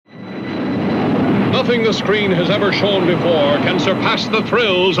Nothing the screen has ever shown before can surpass the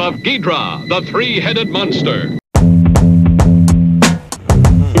thrills of Ghidorah, the three-headed monster.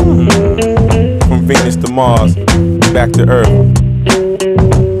 From Venus to Mars, back to Earth,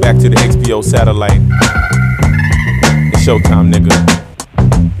 back to the XBO satellite. It's showtime, nigga.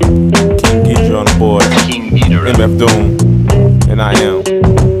 King Ghidorah on the board. King Ghidorah. MF Doom. And I am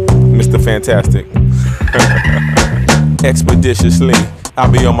Mr. Fantastic. Expeditiously,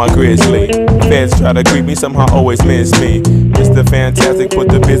 I'll be on my grizzly. Feds try to creep me, somehow always miss me. Mr. Fantastic, put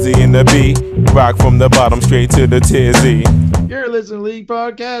the busy in the beat. Rock from the bottom straight to the tizzy. You're listening to League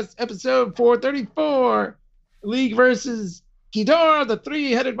Podcast, episode 434. League versus Ghidorah, the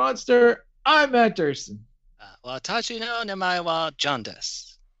three-headed monster. I'm Matt Durson. Watashi no namae wa John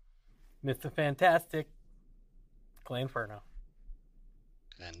desu. Mr. Fantastic, Clay Inferno.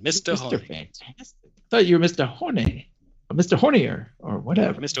 And Mr. Horny. Fantastic. I thought you were Mr. Horny. Or Mr. Hornier, or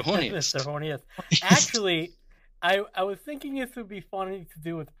whatever. Mr. Horniest. Mr. Horniest. Actually, I was thinking this would be funny to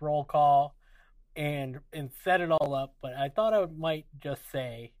do with roll call and set it all up, but I thought I might just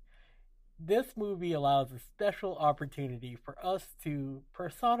say this movie allows a special opportunity for us to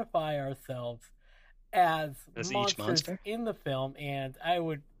personify ourselves as monsters in the film, and I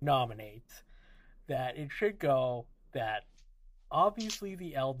would nominate that it should go that obviously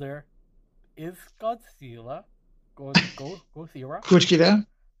the Elder is Godzilla. Godzilla.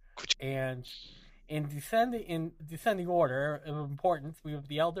 And in descending order of importance, we have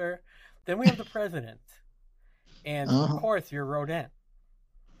the Elder, then we have the President, and of course you're Rodin.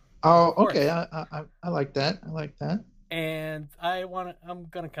 Oh, okay. I like that. I like that. And I'm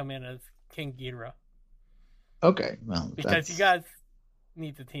gonna come in as King Ghidorah. Okay, well, because you guys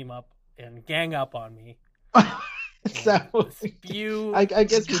need to team up and gang up on me. Spew. I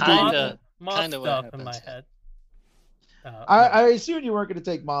guess we kind of stuff in my head. I assumed you weren't going to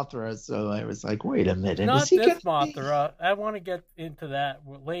take Mothra, so I was like, wait a minute. Not this Mothra. I want to get into that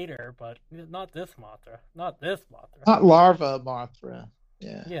later, but not this Mothra. Not larva Mothra.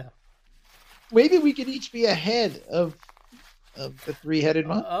 Yeah. Yeah. Maybe we could each be a head of the three-headed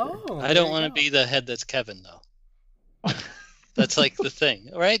monster. I don't want to be the head that's Kevin, though. That's like the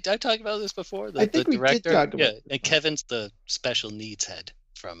thing, right? I've talked about this before. I think we did talk about it. And Kevin's the special needs head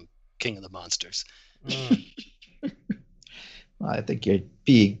from King of the Monsters. Well, I think you're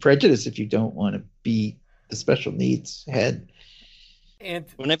being prejudiced if you don't want to be the special needs head. And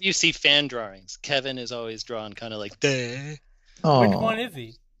whenever you see fan drawings, Kevin is always drawn kind of like, duh. Oh. Which one is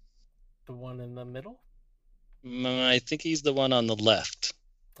he? The one in the middle? I think he's the one on the left.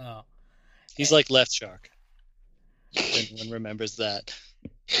 Oh. He's like Left Shark. Everyone remembers that.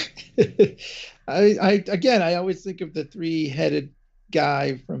 I always think of the three-headed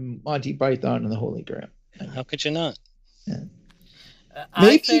guy from Monty Python and the Holy Grail. How could you not? Yeah.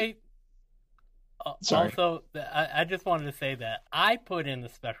 I say also, I just wanted to say that I put in the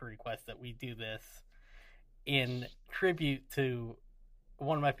special request that we do this in tribute to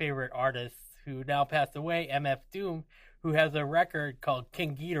one of my favorite artists who now passed away, MF Doom, who has a record called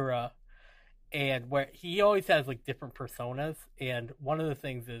King Ghidorah, and where he always has like different personas, and one of the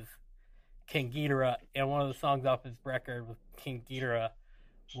things is King Ghidorah, and one of the songs off his record with King Ghidorah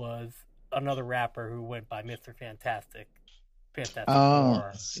was another rapper who went by Mr. Fantastic. Mr.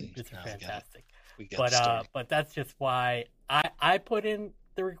 Fantastic. But that's just why I put in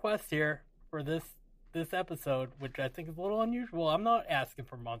the request here for this episode, which I think is a little unusual. I'm not asking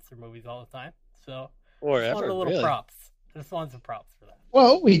for monster movies all the time, so or just ever, a little really. props. Just want some props for that.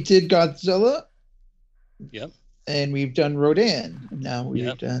 Well, we did Godzilla. Yep. And we've done Rodan. Now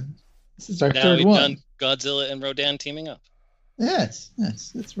we've done. This is our third we've one. Done Godzilla and Rodan teaming up. Yes,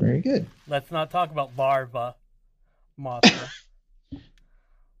 that's very good. Let's not talk about larva Mothra.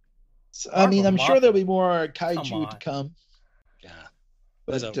 So, I mean, I'm sure there'll be more kaiju to come. Yeah,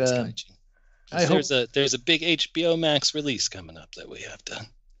 but kaiju. There's a big HBO Max release coming up that we have to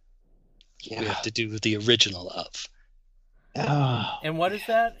we have to do the original of. Oh, and what is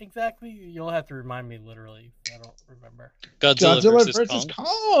that exactly? You'll have to remind me literally. I don't remember. Godzilla versus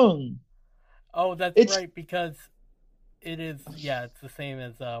Kong. Oh, that's right, because it is. Yeah, it's the same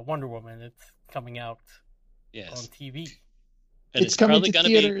as Wonder Woman. It's coming out on TV. And it's probably going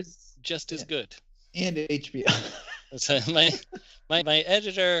to be just as good. And HBO. So my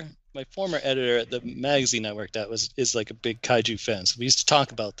editor, my former editor at the magazine I worked at is like a big kaiju fan. So we used to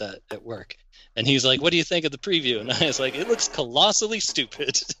talk about that at work. And he's like, "What do you think of the preview?" And I was like, "It looks colossally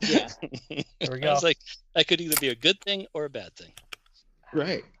stupid." Yeah. There we go. I was like, that could either be a good thing or a bad thing.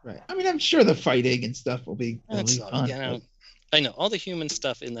 Right. I mean, I'm sure the fighting and stuff will be fun. I know all the human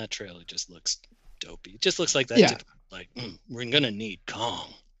stuff in that trailer just looks dopey. It just looks like that. Yeah. Like we're gonna need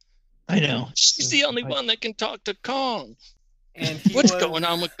Kong. I know. She's the only one that can talk to Kong. And What's going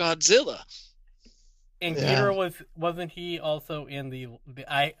on with Godzilla? And Ghidorah wasn't he also in the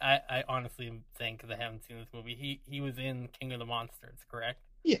I honestly am saying, because I haven't seen this movie, he was in King of the Monsters, correct?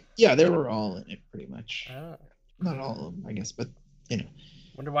 Yeah, they were all in it pretty much. Oh. Not all of them, I guess, but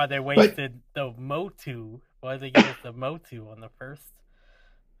Wonder why they wasted the Motu. Why did they give us the Motu on the first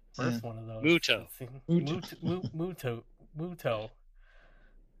one of those? Muto.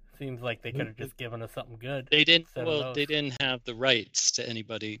 Seems like they could have just given us something good. They didn't. Well, they didn't have the rights to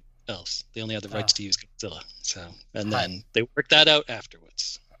anybody else. They only had the rights to use Godzilla. So, and then they worked that out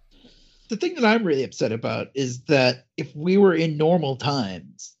afterwards. The thing that I'm really upset about is that if we were in normal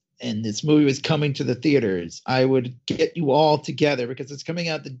times and this movie was coming to the theaters, I would get you all together because it's coming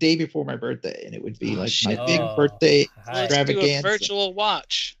out the day before my birthday, and it would be my big birthday extravaganza. Let's do a virtual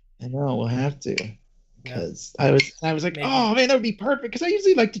watch. I know, we'll have to. Because I was like, oh man, that would be perfect. Because I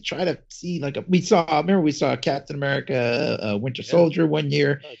usually like to try to see we saw Captain America, Winter Soldier one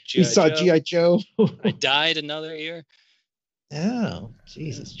year. We saw G.I. Joe. I died another year. Oh,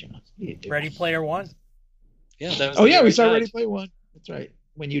 Jesus, John. Ready Player One. Yeah, that was. Oh yeah, we saw Ready Player One. That's right.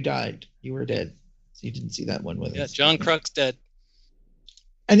 When you died, you were dead, so you didn't see that one with us. Yeah, John Kruk's dead.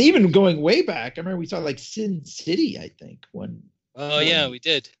 And even going way back, I remember we saw Sin City. I think one. Oh yeah, we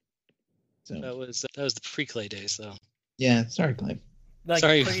did. So that was the pre-Clay days, though. Yeah, sorry, Clay.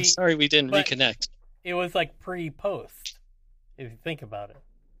 Sorry, we didn't reconnect. It was pre-post, if you think about it.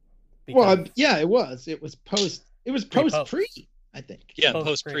 Well, yeah, it was. It was post. It was post-pre, I think. Yeah,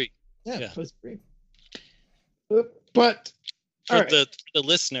 post-pre. Yeah, post-pre. But for the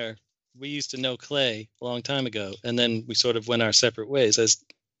listener, we used to know Clay a long time ago, and then we sort of went our separate ways, as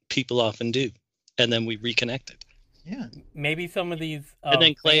people often do, and then we reconnected. Yeah. Maybe some of these. And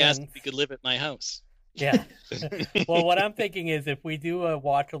then Clay asked if he could live at my house. Yeah. Well, what I'm thinking is if we do a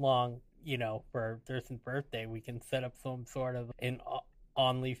watch along, for Thurston's birthday, we can set up some sort of an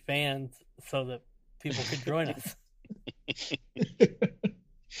OnlyFans so that people could join us.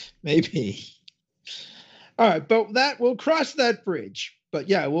 Maybe. All right, but we'll cross that bridge. But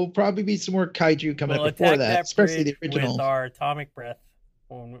yeah, we'll probably be some more kaiju coming up before that, especially the original. With our atomic breath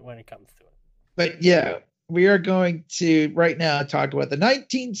when it comes to it. But yeah. We are going to right now talk about the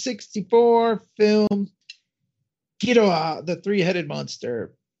 1964 film Ghidorah, the three-headed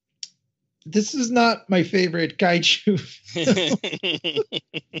monster. This is not my favorite kaiju film.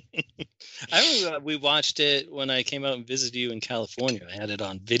 I remember we watched it when I came out and visited you in California. I had it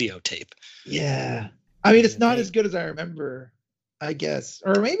on videotape. Yeah. I mean, it's not as good as I remember, I guess.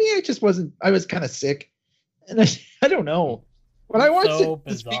 Or maybe I was kind of sick. And I don't know. When I watched it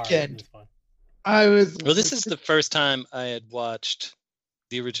this weekend, this is the first time I had watched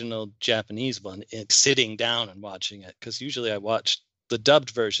the original Japanese one, sitting down and watching it, because usually I watch the dubbed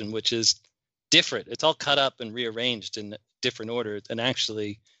version, which is different. It's all cut up and rearranged in different order. And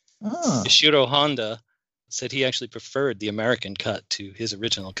actually, Ishiro Honda said he actually preferred the American cut to his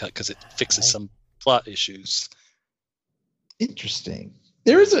original cut because it fixes some plot issues. Interesting.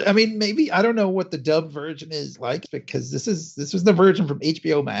 Maybe I don't know what the dub version is like, because this was the version from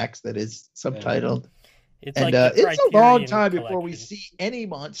HBO Max that is subtitled. It's it's a long time before we see any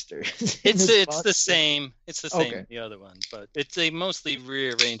monsters. It's the same. It's the same as the other one, but they mostly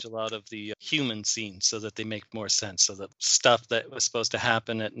rearrange a lot of the human scenes so that they make more sense. So that stuff that was supposed to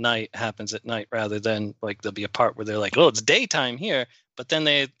happen at night happens at night, rather than there'll be a part where they're like, "Oh, it's daytime here," but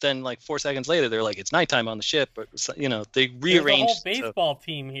then 4 seconds later they're like, "It's nighttime on the ship." But they rearrange. There's a whole baseball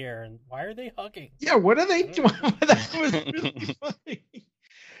team here, and why are they hugging? Yeah, what are they doing? That was really funny.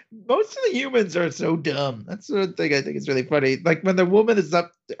 Most of the humans are so dumb. That's the thing I think is really funny. Like when the woman is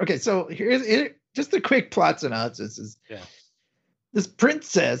up. Okay, so here's just a quick plot synopsis. This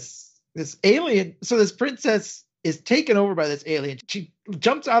princess, this alien. So this princess is taken over by this alien. She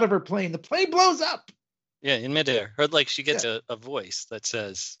jumps out of her plane. The plane blows up. Yeah, in midair. Or she gets a voice that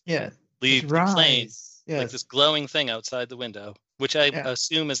says, leave the rise. plane. Yes. Like this glowing thing outside the window, which I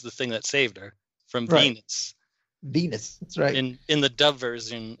assume is the thing that saved her from Venus. Venus, that's right. In the dub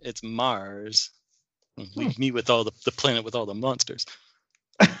version, it's Mars. Leave me with all the planet with all the monsters.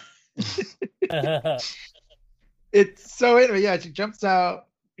 It's so anyway, she jumps out,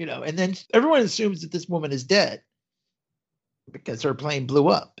 and then everyone assumes that this woman is dead because her plane blew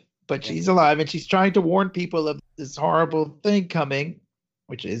up, but she's alive, and she's trying to warn people of this horrible thing coming,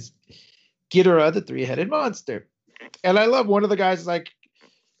 which is Ghidorah, the three-headed monster. And I love one of the guys is like,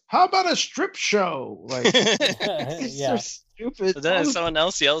 how about a strip show? It's so stupid. But then someone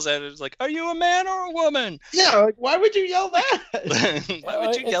else yells at it, like, are you a man or a woman? Yeah, why would you yell that? Why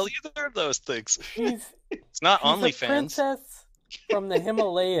would you yell either of those things? It's not OnlyFans. Princess from the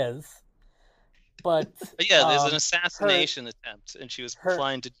Himalayas, but yeah, there's an assassination attempt, and she was her-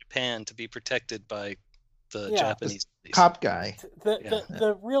 flying to Japan to be protected by the Japanese police. Cop guy.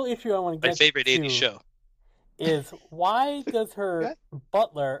 The real issue I want to My get favorite to 80s show. is why does her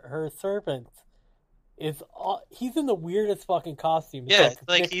butler, her servant, he's in the weirdest fucking costume. It's Yeah,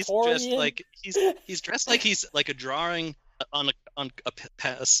 like he's Victorian. dressed like he's dressed like he's like a drawing on a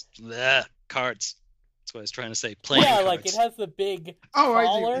pass cards. That's what I was trying to say. Playing cards. Like it has the big Oh,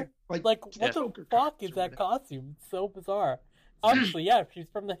 collar. like What the fuck is that costume? It's so bizarre. Obviously, yeah, she's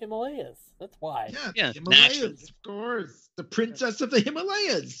from the Himalayas. That's why. Yeah, Himalayas, naturally. of course. The princess of the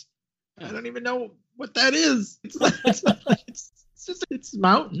Himalayas. I don't even know what that is. It's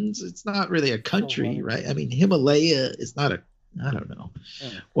mountains. It's not really a country, right? I mean, Himalaya is not I don't know.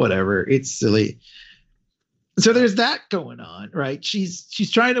 Whatever. It's silly. So there's that going on, right? She's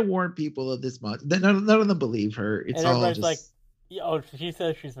trying to warn people of this monster. None of them believe her. It's and all everybody's just like, she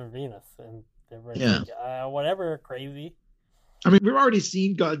says she's from Venus, and everybody's like, whatever, crazy. I mean, we've already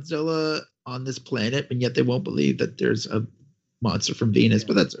seen Godzilla on this planet, and yet they won't believe that there's a monster from Venus,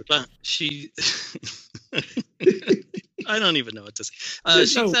 but that's okay. But she... I don't even know what to say.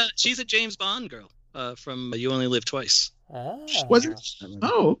 She's a James Bond girl from You Only Live Twice. Was it?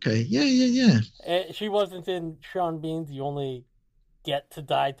 Oh, okay. Yeah. She wasn't in Sean Bean's You Only Get to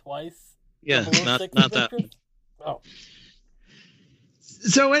Die Twice? Yeah, not that one. Oh.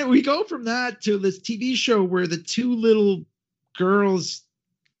 So we go from that to this TV show where the two little girls,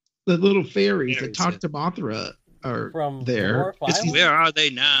 the little fairies that talk to Mothra, are from there. Where are they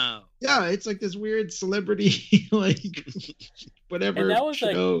now? Yeah, it's like this weird celebrity, like whatever. And that was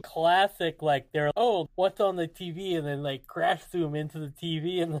show. a classic. Like they're what's on the TV, and then like crash zoom into the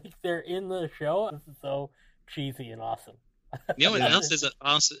TV, and like they're in the show. This is so cheesy and awesome. You know what else is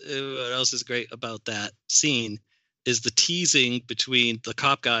awesome? What else is great about that scene is the teasing between the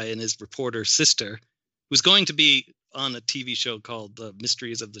cop guy and his reporter sister, who's going to be on a TV show called The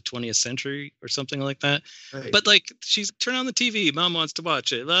Mysteries of the 20th Century or something like that. Right. But like, she's turn on the TV, mom wants to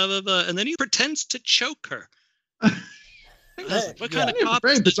watch it, blah, blah, blah, and then he pretends to choke her. What kind of cop?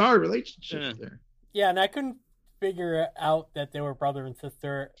 Very bizarre relationship there. Yeah, and I couldn't figure out that they were brother and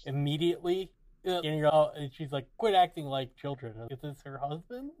sister immediately. And she's like, quit acting like children. Is this her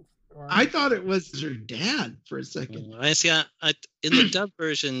husband? I thought it was her dad for a second. I see. In the dub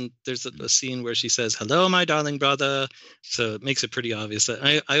version, there's a scene where she says, "Hello, my darling brother." So it makes it pretty obvious.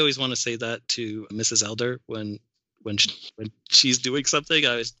 That I always want to say that to Mrs. Elder when she's doing something.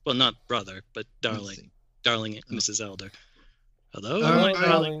 Not brother, but darling Mrs. Elder. Hello, my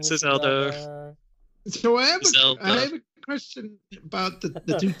darling Mrs. Elder. So I have a question about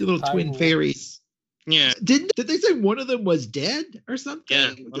the two little twin fairies. Yeah. Did they say one of them was dead or something?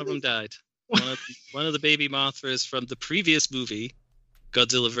 Yeah, one of them died. One of the baby Mothras from the previous movie,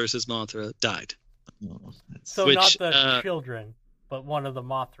 Godzilla vs. Mothra, died. Oh, not the children, but one of the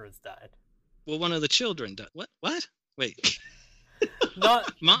Mothras died. Well, one of the children died. What? Wait.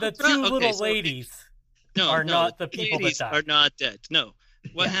 Not the two little ladies. Not the people that died. Are not dead. No.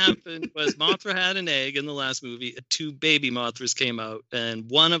 What happened was Mothra had an egg in the last movie. 2 baby Mothras came out, and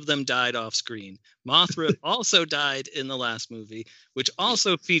one of them died off screen. Mothra also died in the last movie, which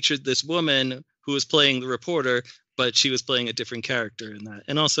also featured this woman who was playing the reporter, but she was playing a different character in that.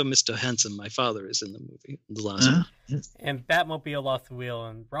 And also Mr. Handsome, my father, is in the movie, the last one. And Batmobile lost the wheel,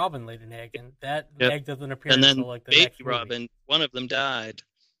 and Robin laid an egg, and that egg doesn't appear until the baby next movie. Robin, one of them died.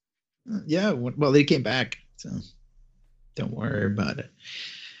 Yeah, well, they came back, so don't worry about it.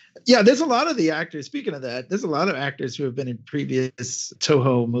 Yeah, there's a lot of the actors. Speaking of that, there's a lot of actors who have been in previous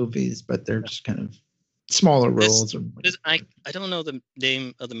Toho movies, but they're just kind of smaller roles. I don't know the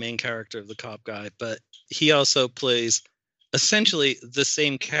name of the main character of the cop guy, but he also plays essentially the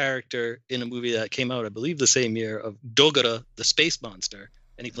same character in a movie that came out, I believe, the same year, of Ghidorah, the space monster,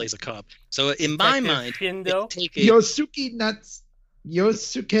 and he plays a cop. So in my mind, Yosuke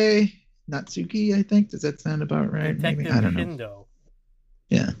Natsuki, I think. Does that sound about right? Detective Maybe? I don't Shindo. know.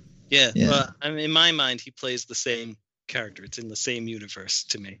 Yeah. Well, I mean, in my mind, he plays the same character. It's in the same universe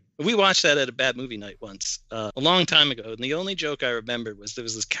to me. We watched that at a bad movie night once, a long time ago, and the only joke I remembered was there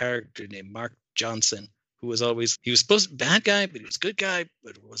was this character named Mark Johnson who was supposed to be a bad guy, but he was a good guy.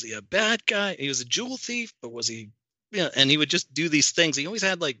 But was he a bad guy? He was a jewel thief, but was he? Yeah, and he would just do these things. He always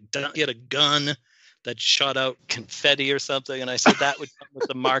had he had a gun that shot out confetti or something, and I said that would come with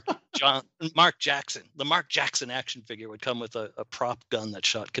the Mark Jackson. The Mark Jackson action figure would come with a prop gun that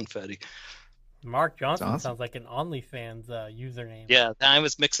shot confetti. Mark Johnson sounds like an OnlyFans username. Yeah, I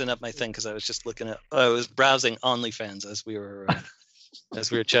was mixing up my thing because I was just I was browsing OnlyFans as we were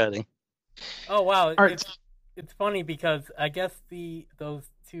chatting. Oh wow! It's funny because I guess those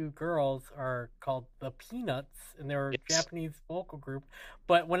two girls are called the Peanuts, and they're a Japanese vocal group.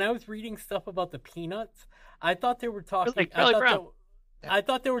 But when I was reading stuff about the Peanuts, I thought they were talking. Like Charlie Brown. I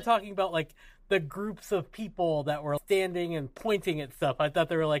thought they were talking about like the groups of people that were standing and pointing at stuff. I thought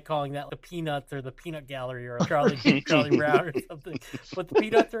they were like calling that the Peanuts or the Peanut Gallery or Charlie Brown or something. But the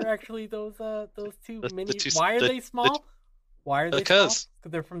Peanuts are actually those two mini. Why are they small? Why are they small? Because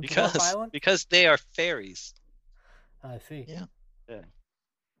they're from Dwarf Island? Because they are fairies. I see. Yeah.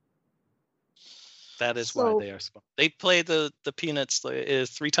 That is why they are small. They played the Peanuts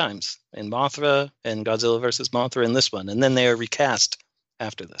 3 times in Mothra and Godzilla vs. Mothra in this one, and then they are recast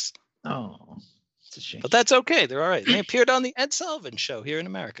after this. Oh, it's a shame. But that's okay. They're all right. They appeared on the Ed Sullivan Show here in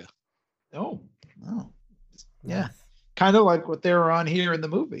America. Oh. Yeah. Kind of like what they were on here in the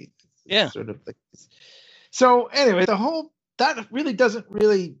movie. Yeah. Sort of like this. So anyway, that really doesn't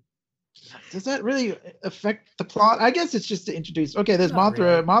really. Does that really affect the plot? I guess it's just to introduce. Okay, there's Mothra.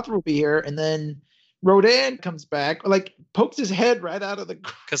 Really. Mothra will be here, and then Rodan comes back, like pokes his head right out of the.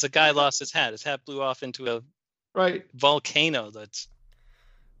 Because the guy lost his hat. His hat blew off into a volcano. That's.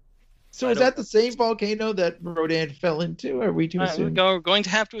 So is that the same volcano that Rodan fell into? Are we to assume? We're going to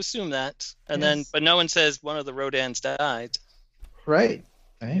have to assume that, and then, but no one says one of the Rodans died. Right.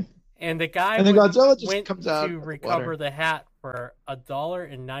 And the guy and then Godzilla just went comes out to recover the hat for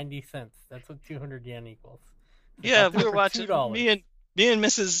 $1.90. That's what 200 yen equals. Yeah, we were watching. Me and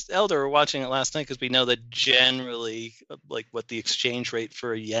Mrs. Elder were watching it last night because we know that generally, like, what the exchange rate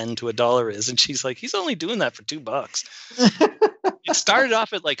for a yen to $1 is, and she's like, "He's only doing that for $2." It started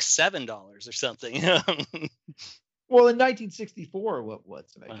off at like $7 or something. Well, in 1964, what was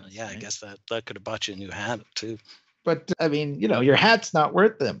it? I guess that could have bought you a new hat too. But I mean, your hat's not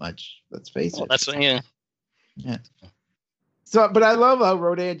worth that much. Let's face it. That's what, yeah. So, but I love how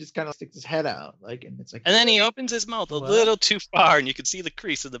Rodan just kind of sticks his head out, and it's like. And then he opens his mouth a little too far, and you can see the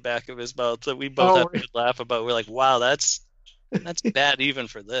crease in the back of his mouth that we both have to laugh about. We're like, wow, that's bad even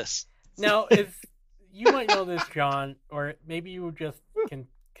for this. Now, you might know this, John, or maybe you just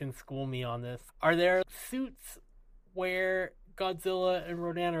can school me on this. Are there suits where Godzilla and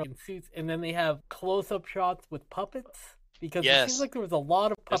Rodan are in suits, and then they have close-up shots with puppets? Because it seems like there was a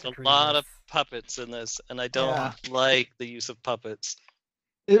lot of puppetry. There's a lot of puppets in this, and I don't like the use of puppets.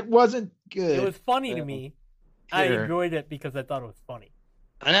 It wasn't good. It was funny to me. I enjoyed it because I thought it was funny.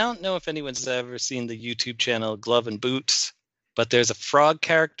 And I don't know if anyone's ever seen the YouTube channel Glove and Boots, but there's a frog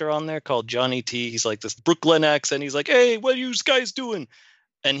character on there called Johnny T. He's like this Brooklyn accent. He's like, "Hey, what are you guys doing?"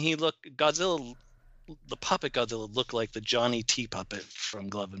 And Godzilla, the puppet Godzilla, looked like the Johnny T puppet from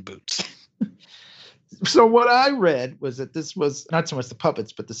Glove and Boots. So what I read was that this was not so much the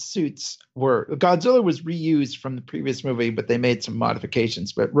puppets, but the suits were. Godzilla was reused from the previous movie, but they made some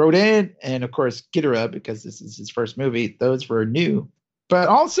modifications. But Rodan and, of course, Ghidorah, because this is his first movie, those were new. But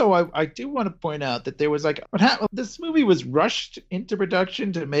also, I do want to point out that there was this movie was rushed into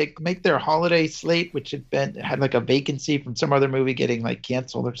production to make their holiday slate, which had like a vacancy from some other movie getting like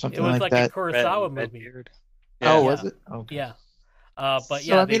canceled or something like that. It was like a Kurosawa movie. Was it? Okay. Yeah. But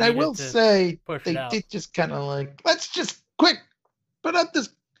so, I mean, I will say they did just kind of like, let's just quick put up this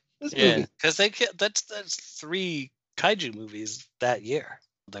movie. Because that's 3 kaiju movies that year.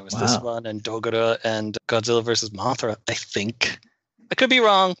 There was this one and Ghidorah and Godzilla vs. Mothra, I think. I could be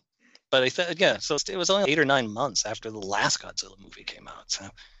wrong, but so it was only 8 or 9 months after the last Godzilla movie came out. So.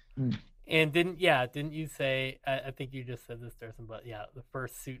 And didn't you say? I think you just said this, Durson, but the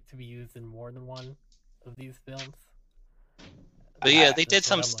first suit to be used in more than one of these films. But they did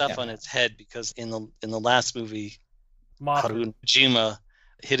some stuff on its head because in the last movie, Haru Najima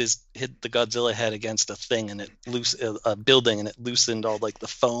hit the Godzilla head against a thing and a building, and it loosened all like the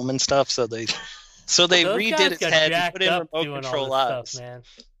foam and stuff. So they redid its head and put in remote control eyes. Man.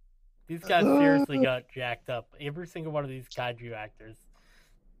 These guys seriously got jacked up. Every single one of these kaiju actors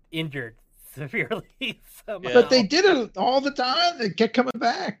injured severely somehow. But they did it all the time. They kept coming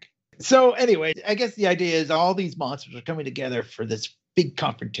back. So anyway, I guess the idea is all these monsters are coming together for this big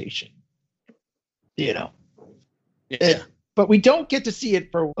confrontation. Yeah. But we don't get to see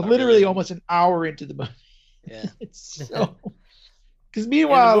it for literally almost an hour into the movie. Yeah. Because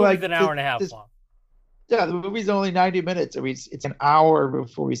meanwhile, like an hour and a half long. Yeah, the movie's only 90 minutes. So it's an hour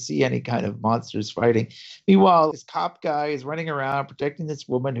before we see any kind of monsters fighting. Meanwhile, this cop guy is running around protecting this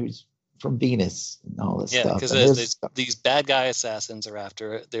woman who's from Venus and all this stuff. Yeah, because these bad guy assassins are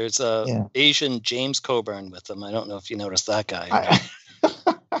after it. There's Asian James Coburn with them. I don't know if you noticed that guy.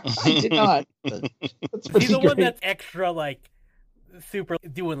 I did not. He's the one that's extra like super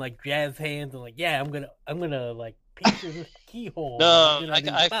doing like jazz hands and like, I'm gonna like pictures of keyhole. No,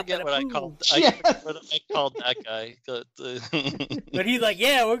 I forget what I called. Yes. I forget what I called that guy. But he's like,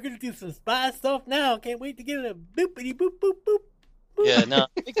 yeah, we're gonna do some spy stuff now. Can't wait to get a boopity boop boop boop. Yeah, no,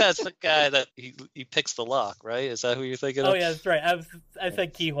 I think that's the guy that he picks the lock, right? Is that who you're thinking of? Oh yeah, that's right. I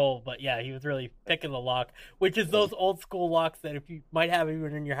said keyhole, but yeah, he was really picking the lock, which is those old school locks that if you might have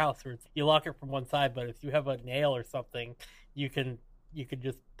even in your house, where you lock it from one side, but if you have a nail or something, you can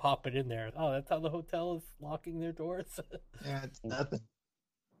just pop it in there. Oh, that's how the hotel is locking their doors. Yeah, it's nothing.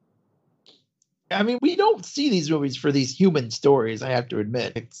 I mean, we don't see these movies for these human stories. I have to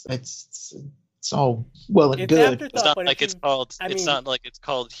admit, it's all well and It's good. afterthought, It's not but like if it's you- called. I It's mean- not like it's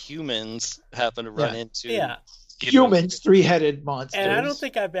called humans happen to run into. Yeah. Humans, three-headed monsters. And I don't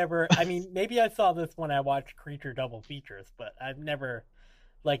think I've ever. I mean, maybe I saw this when I watched Creature double features, but I've never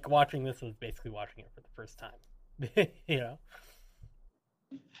watching this was basically watching it for the first time. You know.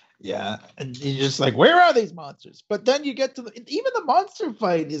 Yeah, and you're just like, where are these monsters? But then you get to even the monster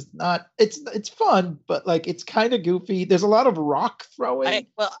fight is not. It's fun, but like it's kind of goofy. There's a lot of rock throwing.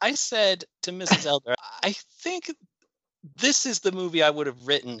 I said to Mrs. Elder, I think this is the movie I would have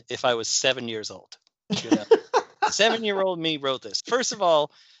written if I was 7 years old. You know? 7-year-old me wrote this. First of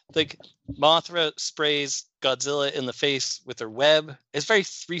all, like Mothra sprays Godzilla in the face with her web. It's very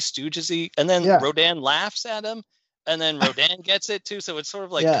Three Stooges-y, and then Rodan laughs at him. And then Rodan gets it too, so it's sort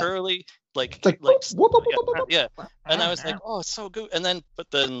of like curly, like whoop, whoop, whoop, whoop, whoop. yeah. And I was like, oh, it's so good. And then, but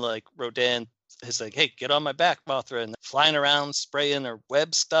then like Rodan is like, hey, get on my back, Mothra, and flying around, spraying her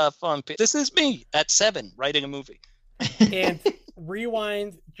web stuff on. This is me at 7 writing a movie. And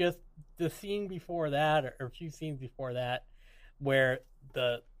rewind just the scene before that, or a few scenes before that, where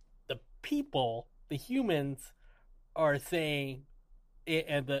the people, the humans, are saying,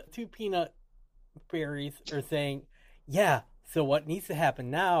 and the two peanut fairies are saying, yeah, so what needs to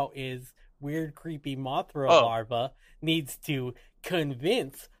happen now is weird, creepy Mothra larva needs to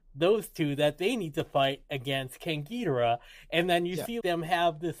convince those two that they need to fight against King Ghidorah. And then you see them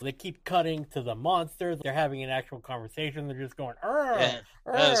have this, they keep cutting to the monsters. They're having an actual conversation. They're just going, oh,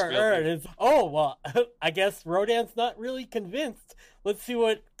 well, I guess Rodan's not really convinced. Let's see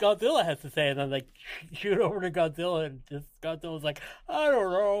what Godzilla has to say. And then like shoot over to Godzilla, and just Godzilla's like, I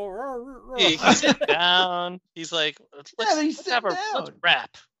don't know. He sits down. He's like, let's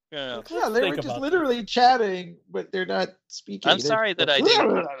rap. You know. Yeah, they were just literally chatting, but they're not speaking. I'm sorry that I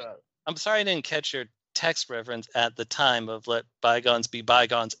didn't. I'm sorry I didn't catch your text reference at the time of "Let bygones be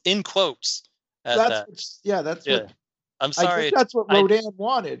bygones" in quotes. That's what. I'm sorry. I think that's what Rodan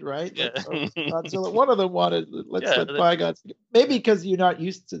wanted, right? Yeah. Godzilla, one of them wanted. Let bygones. Maybe because you're not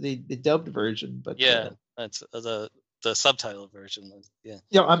used to the dubbed version, but that's the subtitle version. Yeah.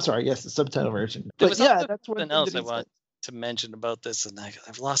 Yeah, I'm sorry. Yes, the subtitle version. There But was yeah, also that's what. something else I want to mention about this, and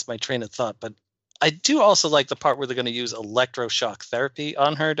I've lost my train of thought. But I do also like the part where they're going to use electroshock therapy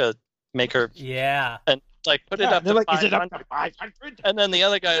on her to make her and like put it up to like, 500. is it up to 500? And then the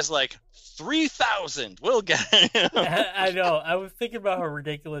other guy is like 3,000. We'll get it. I know. I was thinking about how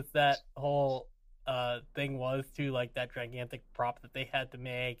ridiculous that whole thing was too, like that gigantic prop that they had to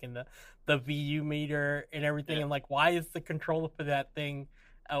make, and the VU meter and everything. And like, why is the controller for that thing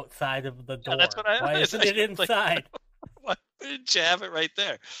outside of the door? That's what why isn't it inside? Why didn't you have it right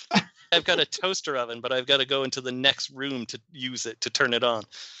there? I've got a toaster oven, but I've got to go into the next room to use it to turn it on.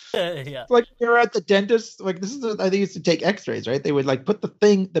 Yeah. Like you're at the dentist. Like this is, I think, used to take X-rays, right? They would like put the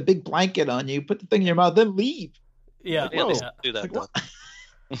big blanket on you, put the thing in your mouth, then leave. Yeah, They do that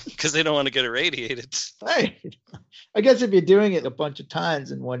because they don't want to get irradiated. Hey, I guess if you're doing it a bunch of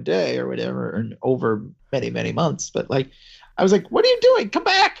times in one day or whatever, and over many, many months. But like, I was like, "What are you doing? Come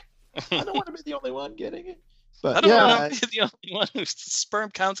back! I don't want to be the only one getting it." But I don't want to be the only one whose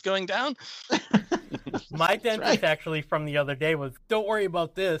sperm count's going down. My dentist actually from the other day was, don't worry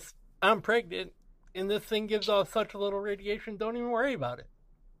about this. I'm pregnant, and this thing gives off such a little radiation. Don't even worry about it.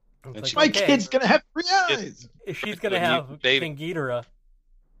 Like, my kid's going to have 3 eyes. She's going to have King Ghidorah.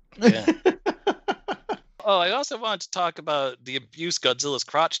 Yeah. I also wanted to talk about the abuse Godzilla's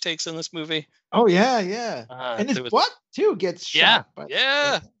crotch takes in this movie. Oh, yeah. And his butt, too, gets shot.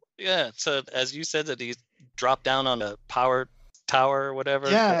 Yeah. So, as you said, that he's dropped down on a power tower or whatever.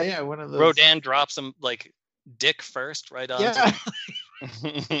 Yeah, one of those. Rodan drops him like dick first, right on. Yeah.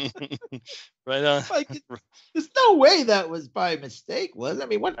 Right on. Like, there's no way that was by mistake, was it?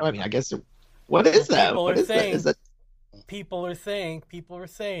 I guess. What is that? People are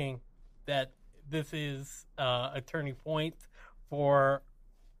saying that this is a turning point for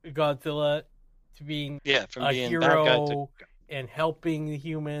Godzilla to being a hero and helping the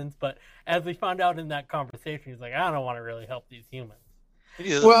humans. But as we found out in that conversation, he's like, I don't want to really help these humans.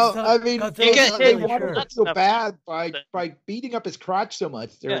 Well, I mean, they really wanted sure. him so bad by beating up his crotch so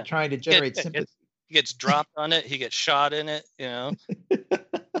much. They were trying to generate sympathy. He gets dropped on it. He gets shot in it. You know, I'm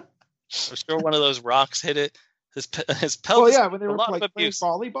sure one of those rocks hit it. His pelvis. Oh yeah, when they were a lot playing of abuse.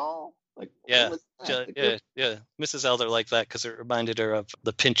 volleyball. Like, yeah. Mrs. Elder liked that because it reminded her of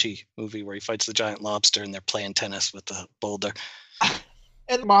the Pinchy movie where he fights the giant lobster and they're playing tennis with the boulder.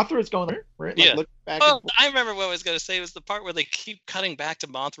 And Mothra is going there, right? Like, looking back I remember what I was going to say was the part where they keep cutting back to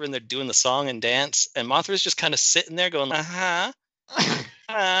Mothra and they're doing the song and dance, and Mothra's just kind of sitting there going, like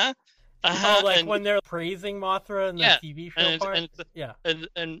when they're praising Mothra in the TV show part?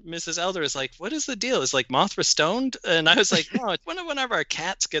 And Mrs. Elder is like, what is the deal? Is like Mothra stoned? And I was like, no, it's whenever our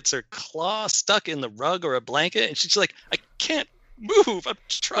cat gets her claw stuck in the rug or a blanket, and she's like, I can't move. I'm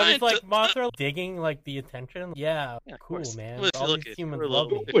trying. But it's like Mothra digging like the attention. Yeah, cool, man. Well, all these humans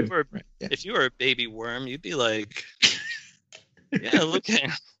love me. If you were a baby worm, you'd be like, yeah, look at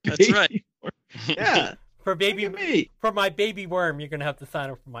him. That's right. Yeah. For my baby worm, you're gonna have to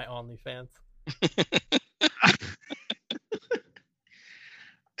sign up for my OnlyFans.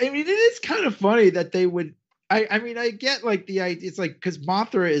 I mean, it is kind of funny that they would. I mean, I get like the idea. It's like because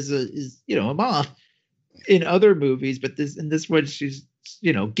Mothra is a moth in other movies, but in this one she's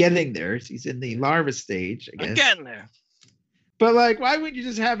getting there. She's in the larva stage. I guess. I'm getting there. But like, why wouldn't you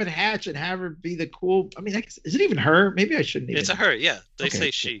just have it hatch and have her be the cool? I mean, is it even her? Maybe I shouldn't. It's a her. Yeah, they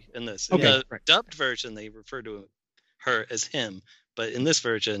say she in this. In the dubbed version, they refer to her as him, but in this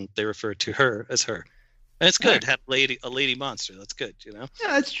version, they refer to her as her. And it's good to have a lady monster. That's good, Yeah,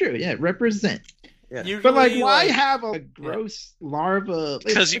 that's true. Yeah, represent. Yeah. Usually, but like, why have a gross larva?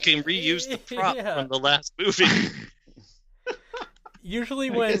 Because you can reuse the prop from the last movie.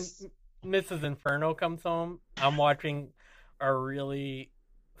 Usually, when Mrs. Inferno comes home, I'm watching a really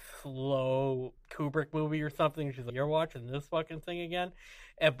slow Kubrick movie or something. She's like, "You're watching this fucking thing again?"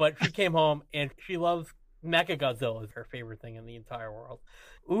 But she came home and she loves Mechagodzilla. Is her favorite thing in the entire world.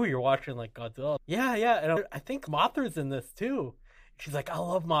 Ooh, you're watching like Godzilla? Yeah. And I think Mothra's in this too. She's like, I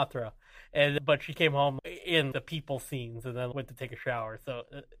love Mothra. But she came home in the people scenes and then went to take a shower. So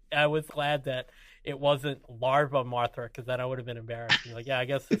I was glad that it wasn't larva Mothra, because then I would have been embarrassed. Like, yeah, I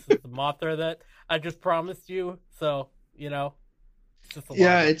guess this is the Mothra that I just promised you. So, it's just a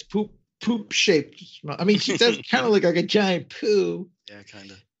larva. It's poop shaped. I mean, she does kind of look like a giant poo. Yeah, kind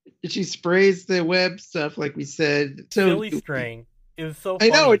of. She sprays the web stuff, like we said. Silly string. It was so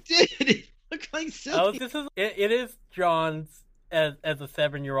funny. I know, it did. It looked like silly. It is John's as a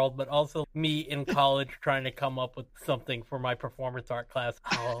 7-year-old, but also me in college trying to come up with something for my performance art class.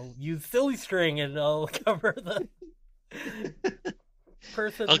 I'll use silly string and I'll cover the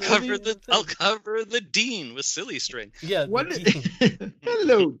person. I'll cover the dean with silly string. Yeah.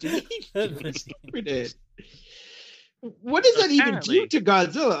 Hello, Dean. What does that even do to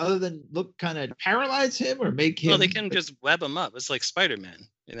Godzilla other than paralyze him or make him? Well, they can just web him up. It's like Spider-Man,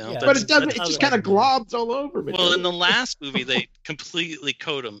 Yeah. But it doesn't. It just kind of globs all over. Well, in the last movie, they completely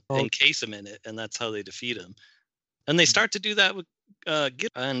coat him, encase him in it, and that's how they defeat him. And they start to do that with Ghidorah,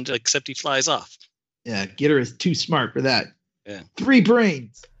 and except he flies off. Yeah, Ghidorah is too smart for that. Yeah, 3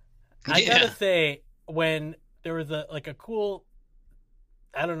 brains. I gotta say, when there was a cool.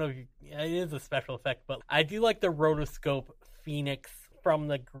 I don't know if it is a special effect, but I do like the rotoscope phoenix from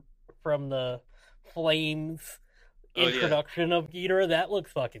the flames introduction of Ghidorah. That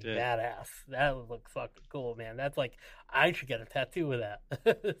looks fucking badass. That looks fucking cool, man. That's like, I should get a tattoo of that.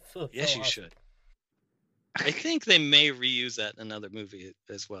 Yes, you should. I think they may reuse that in another movie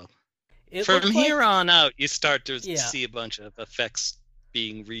as well. From here on out, you start to see a bunch of effects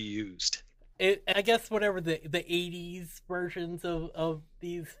being reused. I guess whatever the 80s versions of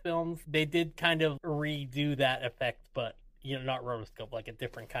these films, they did kind of redo that effect, but not rotoscope, like a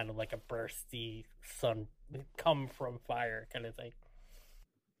different kind of like a bursty sun come from fire kind of thing.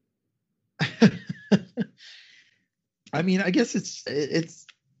 I mean, I guess it's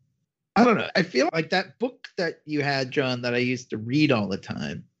I don't know. I feel like that book that you had, John, that I used to read all the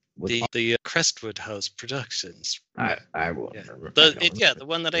time. The Crestwood House Productions. I will remember. The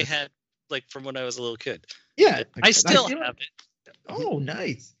one that I had like from when I was a little kid. Yeah, I still have it. Oh,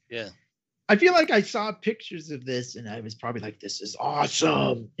 nice. Yeah. I feel like I saw pictures of this and I was probably like, this is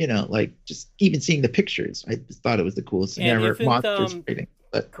awesome. Like just even seeing the pictures, I just thought it was the coolest thing ever. Monsters fighting.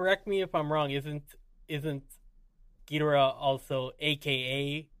 But correct me if I'm wrong. Isn't Ghidorah also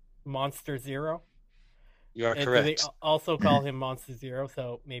AKA Monster Zero? You are correct. They also call him Monster Zero,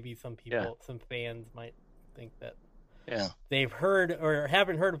 so maybe some people, some fans might think that they've heard or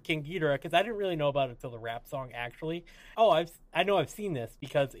haven't heard of King Ghidorah, because I didn't really know about it until the rap song, actually. I know I've seen this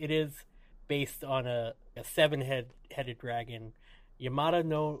because it is based on a 7-headed dragon, Yamada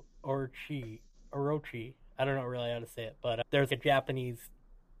no Orochi. I don't know really how to say it, but there's a Japanese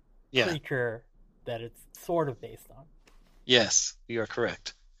creature that it's sort of based on. Yes, you are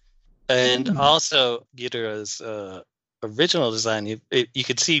correct. And also, Ghidorah's original design, you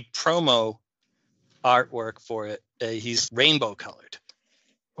could see promo artwork for it. He's rainbow colored.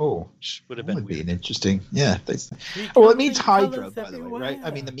 Oh, which would have that been would be weird. an interesting. Yeah. Well, it means Hydra, by the way, right?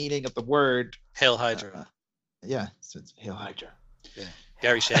 I mean, the meaning of the word. Hail Hydra. Yeah, so it's Hail Hydra. Yeah,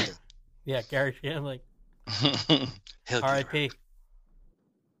 Gary Shandling. Yeah, Gary Shandling. Hail R.I.P.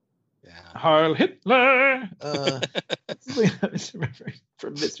 Yeah. Heil Hitler.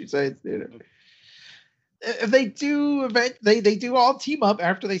 From Mystery Science Theater. They do all team up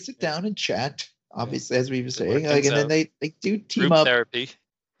after they sit down and chat. Obviously, as we were saying, and then they do team Group up. Therapy.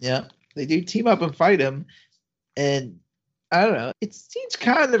 Yeah, they do team up and fight him, and I don't know. It seems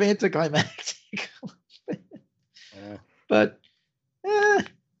kind of anticlimactic, but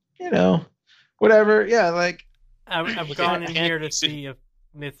whatever. Yeah, like I've gone in here to see if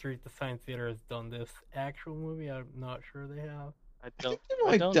Mystery the Science Theater has done this actual movie. I'm not sure they have. I don't.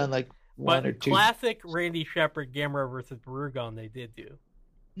 They've done like one or two. Classic Randy Shepard Gamera versus Barugon they did do.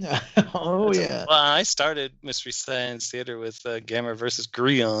 Oh yeah. Well, I started Mystery Science Theater with Gamera versus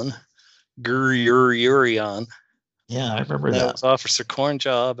Gurion. Gurion. Yeah, I remember that. That was Officer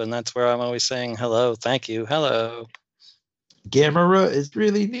Cornjob, and that's where I'm always saying hello, thank you, hello. Gamera is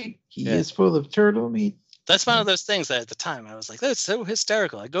really neat. He is full of turtle meat. That's one of those things that at the time I was like, that's so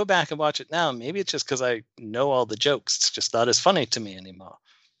hysterical. I go back and watch it now. Maybe it's just because I know all the jokes. It's just not as funny to me anymore.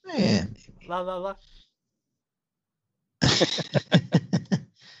 Man. La la la.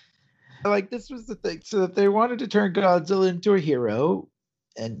 Like, this was the thing. So they wanted to turn Godzilla into a hero,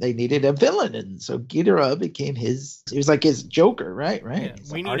 and they needed a villain. And so Ghidorah became he was like his Joker, right? Yeah,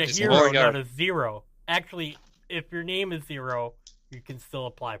 we need a hero, not a zero. Actually, if your name is Zero, you can still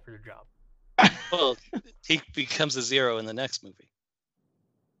apply for the job. Well, he becomes a zero in the next movie.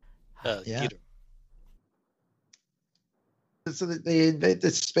 Yeah. Ghidorah. So they invent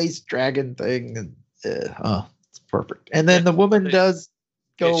this space dragon thing, and it's perfect. And then the woman does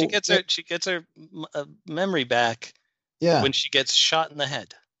go. Yeah, she gets her memory back. Yeah. When she gets shot in the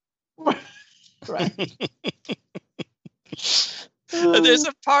head. Right. There's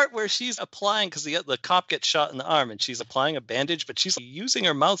a part where she's applying, because the cop gets shot in the arm, and she's applying a bandage, but she's using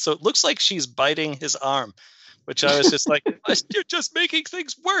her mouth, so it looks like she's biting his arm, which I was just like, you're just making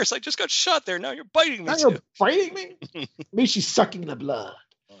things worse. I just got shot there. Now you're biting me. You're biting me? Maybe she's sucking the blood.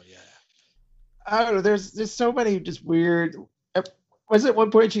 Oh, yeah. I don't know. There's so many just weird. Was at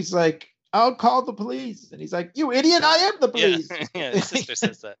one point she's like, I'll call the police. And he's like, you idiot, I am the police. Yeah, his sister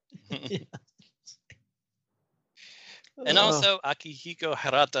says that. Yeah. And also, Akihiko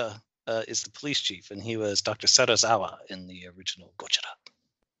Harata is the police chief, and he was Dr. Sarazawa in the original Gojira.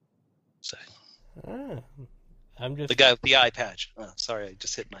 So, I'm just the guy with the eye patch. Oh, sorry, I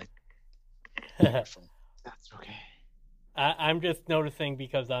just hit my microphone. That's okay. I'm just noticing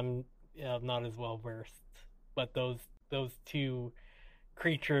because I'm not as well versed, but those two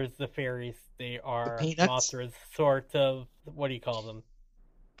creatures, the fairies, they are Mothra's sort of, what do you call them?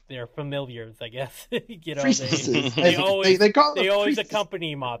 They're familiars, I guess. They always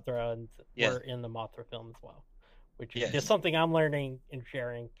accompany Mothra, and were in the Mothra film as well, which is just something I'm learning and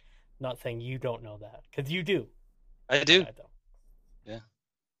sharing. Not saying you don't know that, because you do. I do. I don't. Yeah.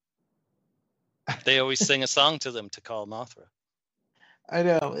 They always sing a song to them to call Mothra. I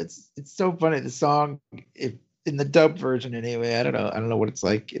know, it's so funny. The song, in the dub version anyway, I don't know what it's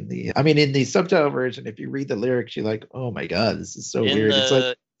like in the subtitle version. If you read the lyrics, you're like, oh my god, this is so weird. It's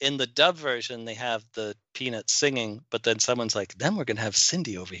like, in the dub version, they have the Peanuts singing, but then someone's like, then we're going to have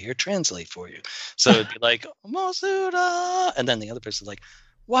Cindy over here translate for you. So it'd be like, Masuda! And then the other person's like,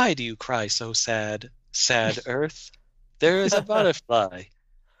 why do you cry so sad, sad earth? There is a butterfly.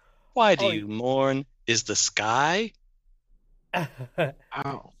 Why do you mourn? Is the sky?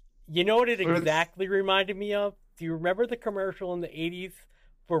 Wow. You know what it exactly reminded me of? Do you remember the commercial in the 80s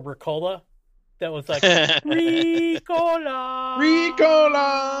for Ricola? That was like, Ricola!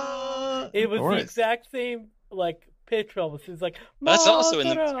 Ricola! It was the exact same, like, pitch almost. It was like, that's also in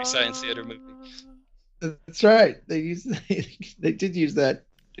the Mystery Science Theater movie. That's right. They did use that.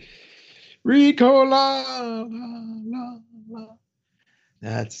 Ricola! La, la, la.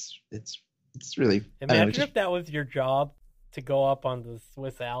 It's really... Imagine if that was your job, to go up on the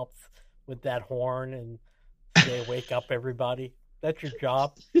Swiss Alps with that horn and say, wake up everybody. That's your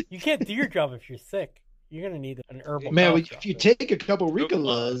job. You can't do your job if you're sick. You're gonna need an herbal. Man, if you take a couple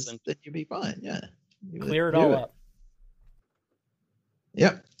Ricolas, then you'll be fine. Yeah, clear it all up.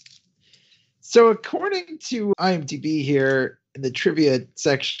 Yep. So according to IMDb here, in the trivia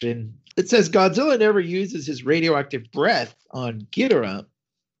section, it says Godzilla never uses his radioactive breath on Ghidorah,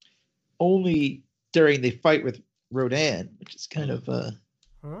 only during the fight with Rodan, which is kind of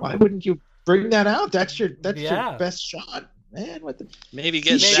why wouldn't you bring that out? That's your best shot, man. What the maybe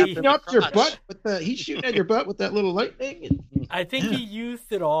get he's shooting up your butt with he's shooting at your butt with that little lightning. I think he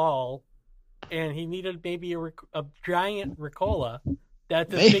used it all, and he needed maybe a giant Ricola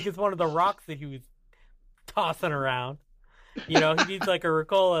that's as big as one of the rocks that he was tossing around. He needs like a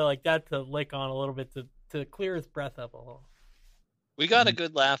Ricola like that to lick on a little bit to clear his breath up a little. We got a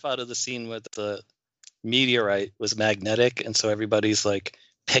good laugh out of the scene with the meteorite was magnetic, and so everybody's like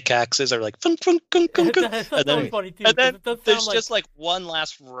pickaxes are like fun, fun, gung, gung, gung. And then, funny too, and then there's like... just like one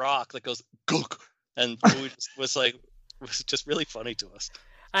last rock that goes gunk, and was just really funny to us.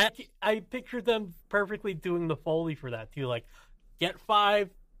 I pictured them perfectly doing the Foley for that too, like get 5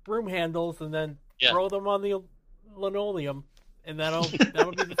 broom handles and then throw them on the linoleum, and that'll be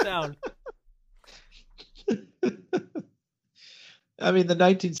the sound. I mean, the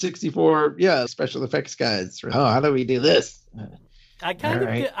 1964, special effects guys. Oh, how do we do this?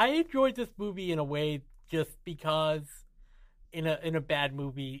 I enjoyed this movie in a way, just because in a bad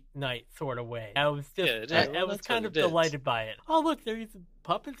movie night sort of way. I was just I was kind of delighted by it. Oh, look, they're using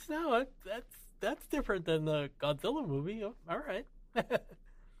puppets now. That's different than the Godzilla movie. Oh, all right.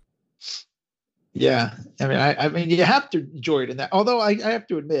 Yeah, I mean, you have to enjoy it in that. Although I have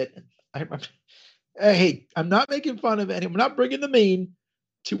to admit, I'm not making fun of any. I'm not bringing the mean.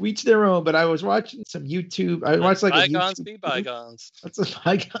 To each their own. But I was watching some YouTube. I watched like bygones a YouTube be bygones. That's a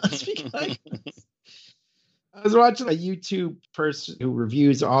bygones be bygones. I was watching a YouTube person who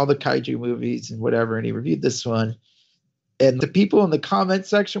reviews all the kaiju movies and whatever, and he reviewed this one. And the people in the comment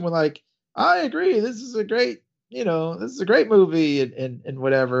section were like, "I agree. This is a great." This is a great movie and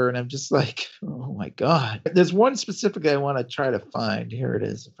whatever. And I'm just like, oh my God. There's one specifically I want to try to find. Here it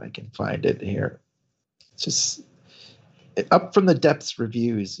is, if I can find it here. It's just Up from the Depths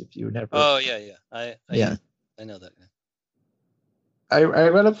reviews, if you never. Oh, yeah. I know that. I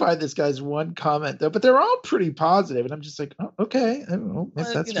want to find this guy's one comment though, but they're all pretty positive, and I'm just like, oh, okay. I don't know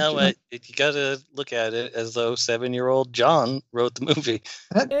if that's you got to look at it as though 7-year-old John wrote the movie.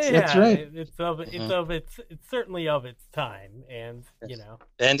 That's right. It's certainly of its time, and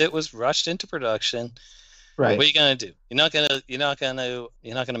and it was rushed into production. Right. What are you gonna do? You're not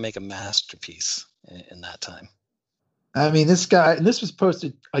gonna make a masterpiece in that time. I mean, this guy, and this was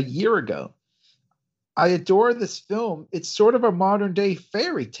posted a year ago. I adore this film. It's sort of a modern day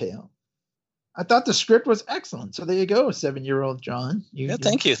fairy tale. I thought the script was excellent. So there you go, 7-year-old John.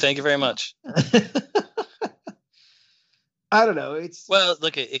 Thank you. Thank you very much. I don't know. Well,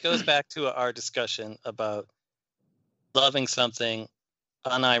 look, it goes back to our discussion about loving something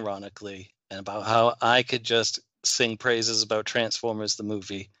unironically, and about how I could just sing praises about Transformers the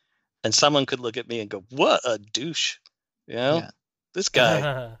movie, and someone could look at me and go, "What a douche." Yeah. This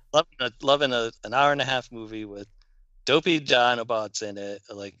guy loving an hour-and-a-half movie with dopey Dinobots in it,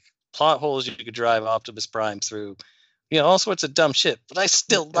 like plot holes you could drive Optimus Prime through, all sorts of dumb shit. But I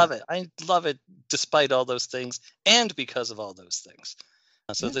still love it. I love it despite all those things, and because of all those things.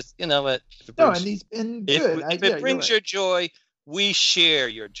 So that what? If it brings your joy, we share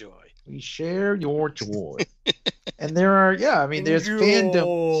your joy. We share your joy. And there are, there's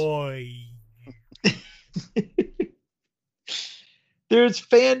fandom. There's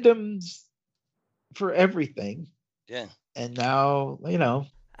fandoms for everything. Yeah. And now,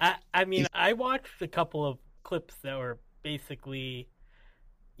 I watched a couple of clips that were basically,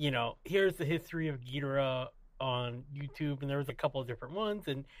 here's the history of Ghidorah on YouTube, and there was a couple of different ones.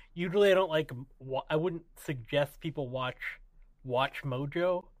 And usually I don't I wouldn't suggest people watch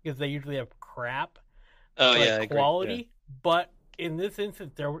Mojo, because they usually have crap quality. Yeah. But in this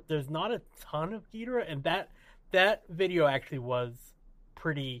instance, there's not a ton of Ghidorah, and that video actually was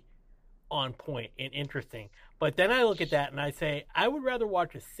pretty on point and interesting. But then I look at that and I say, I would rather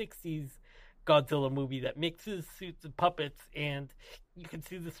watch a 60s Godzilla movie that mixes suits and puppets, and you can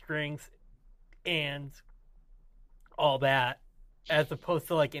see the strings and all that, as opposed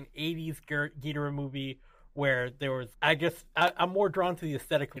to like an 80s Ghidorah movie where there was, I'm more drawn to the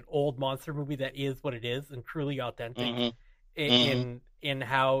aesthetic of an old monster movie that is what it is and truly authentic in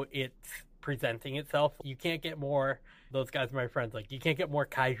how it's presenting itself. You can't get more, those guys are my friends, like, you can't get more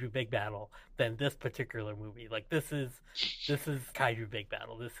Kaiju Big Battle than this particular movie. Like, this is Kaiju Big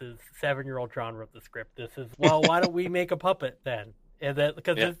Battle. This is 7-year-old John wrote the script. This is, well, why don't we make a puppet then? And that,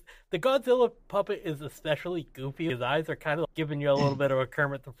 because the Godzilla puppet is especially goofy. His eyes are kind of giving you a little bit of a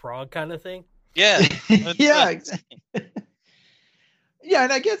Kermit the Frog kind of thing. Yeah. Yeah, exactly. Yeah,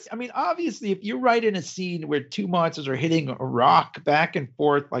 and I guess I mean obviously if you write in a scene where two monsters are hitting a rock back and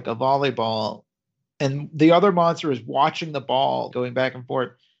forth like a volleyball, and the other monster is watching the ball going back and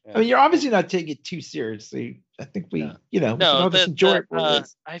forth. Yeah. I mean, you're obviously not taking it too seriously. I think we, No. we can all just enjoy it for it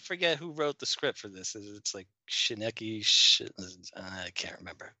is. I forget who wrote the script for this. It's like Shineki. I can't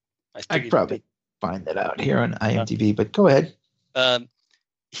remember. I could probably find that out here on IMDb, but go ahead.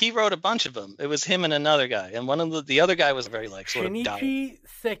 He wrote a bunch of them. It was him and another guy, and one of the other guy was very like sort of Shinichi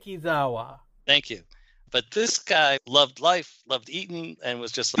Sekizawa. Thank you. But this guy loved life, loved eating, and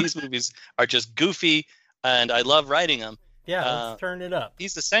was just these movies are just goofy, and I love writing them. Yeah, let's turn it up.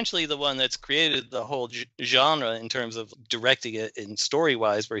 He's essentially the one that's created the whole genre in terms of directing it in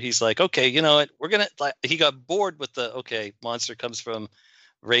story-wise, where he's like, okay, you know what, we're gonna. Like, he got bored with the monster comes from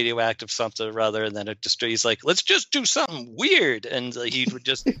radioactive something or other, and then it just he's like, let's just do something weird, and he would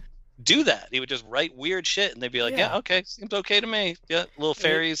just do that. He would just write weird shit, and they'd be like, yeah okay, seems okay to me. Yeah, little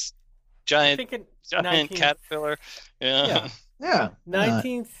fairies, giant caterpillar. Yeah.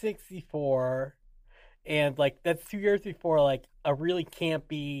 1964. And like that's 2 years before like a really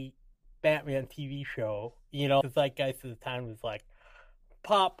campy Batman TV show. You know, the zeitgeist at the time was like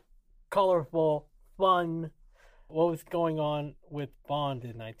pop, colorful, fun. What was going on with Bond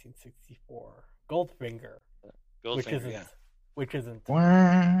in 1964? Goldfinger. Which isn't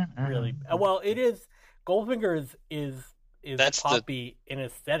really well. It is. Goldfinger is that's poppy in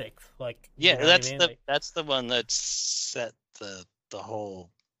aesthetics. Like that's the one that set the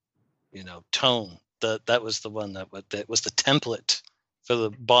whole tone. That was the one that was the template for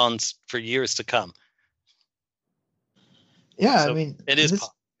the Bonds for years to come. Yeah, so I mean, it is.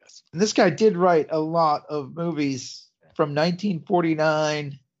 This guy did write a lot of movies from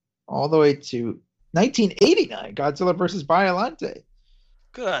 1949 all the way to 1989. Godzilla versus Biollante.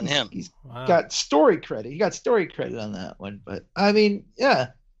 Good on him. He's got story credit. He got story credit on that one. But I mean, yeah,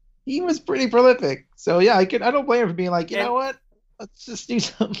 he was pretty prolific. So yeah, I don't blame him for being like, you know what? Let's just do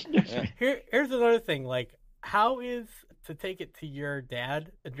something different. Here's another thing. Like, how is, to take it to your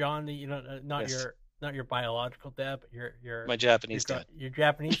dad, John? Not your biological dad, but your my Japanese dad. Your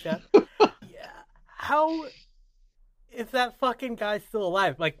Japanese dad. Yeah. How is that fucking guy still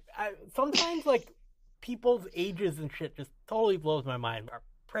alive? Like, sometimes like people's ages and shit just totally blows my mind. Our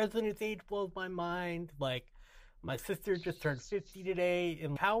president's age blows my mind. Like, my sister just turned 50 today,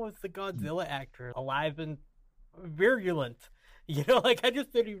 and how is the Godzilla actor alive and virulent? Like I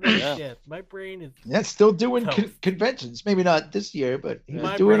just didn't even understand. My brain is still doing conventions. Maybe not this year, but he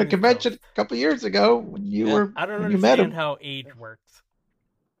was doing a convention a couple years ago when you were. I don't understand you met him. How age works.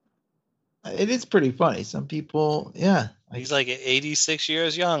 It is pretty funny. Some people, he's like 86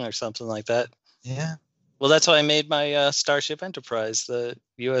 years young or something like that. Yeah. Well, that's why I made my Starship Enterprise, the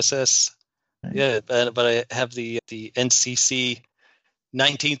USS. Right. Yeah, but I have the NCC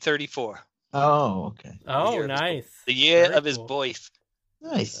 1934. Oh, okay. Oh, nice. The year Very of his birth.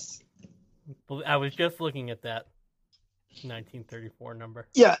 Nice. I was just looking at that 1934 number.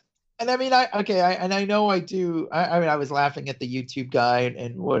 Yeah, and I mean, I know I do. I mean, I was laughing at the YouTube guy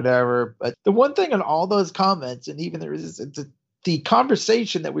and whatever, but the one thing in all those comments, and even the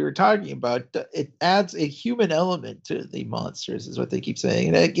conversation that we were talking about, it adds a human element to the monsters, is what they keep saying,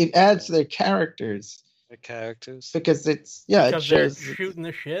 and it adds to their characters. Because it shows they're shooting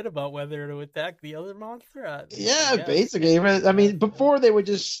the shit about whether to attack the other monster. Basically. I mean, before they would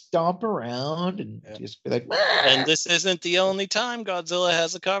just stomp around and just be like, Mah! And this isn't the only time Godzilla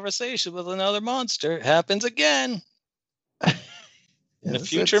has a conversation with another monster. It happens again in a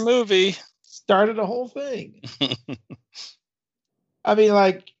future movie. Started a whole thing. I mean,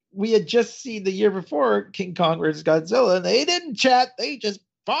 like, we had just seen the year before King Kong versus Godzilla, and they didn't chat; they just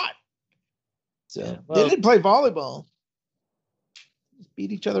fought. So they didn't play volleyball. Just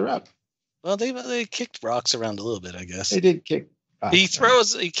beat each other up. Well, they kicked rocks around a little bit, I guess. They did kick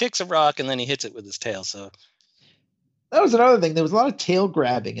rocks. He kicks a rock and then he hits it with his tail. So that was another thing. There was a lot of tail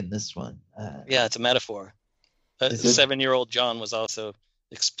grabbing in this one. Yeah, it's a metaphor. 7-year-old John was also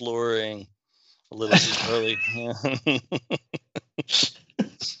exploring a little too early.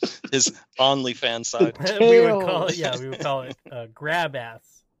 His OnlyFans side. We would call it grab ass.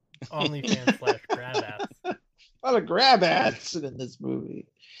 OnlyFans/grab ass. A lot of grab ass in this movie.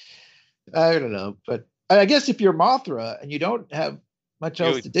 I don't know, but I guess if you're Mothra and you don't have much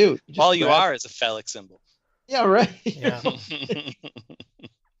else to do, all you are is a phallic symbol. Yeah, right. Yeah.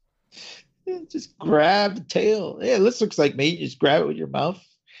 Just grab the tail. Yeah, this looks like me. You just grab it with your mouth.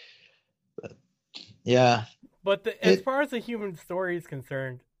 But, yeah. But as far as the human story is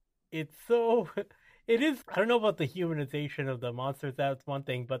concerned, it's so. It is. I don't know about the humanization of the monsters. That's one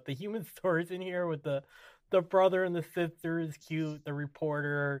thing, but the human stories in here with the the brother and the sister is cute. The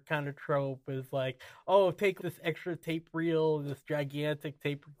reporter kind of trope is like, oh, take this extra tape reel, this gigantic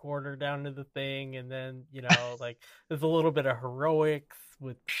tape recorder down to the thing, and then, like, there's a little bit of heroics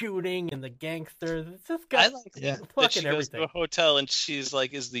with shooting and the gangsters. It's just got I like Yeah. that fucking she goes everything. to a hotel and she's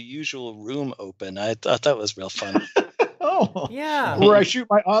like, "Is the usual room open?" I thought that was real fun. Oh, Yeah. where I shoot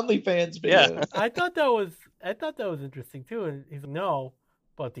my OnlyFans video. Yeah. I thought that was interesting too. And he's like, no,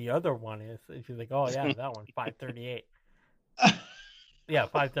 but the other one is. And she's like, oh yeah, that one, 538. Yeah,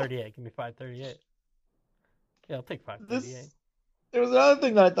 538. Give me 538. Yeah, I'll take 538. There was another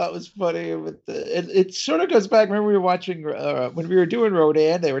thing that I thought was funny with it sort of goes back. Remember we were watching when we were doing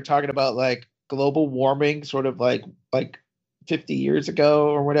Rodan, they were talking about like global warming, sort of like 50 years ago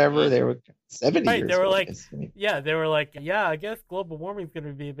or whatever. They were 70 Right, years they were ago. like, they were like, yeah, I guess global warming is going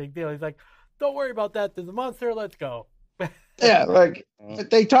to be a big deal. He's like, don't worry about that. There's a monster. Let's go. Yeah, like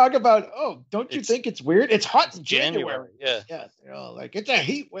they talk about, oh, don't you It's- think it's weird? It's hot in January. January. Yeah. Yeah, like it's a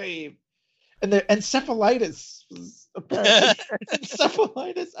heat wave. And the encephalitis was apparently an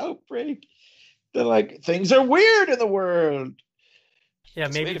encephalitis outbreak. They're like, things are weird in the world. Yeah,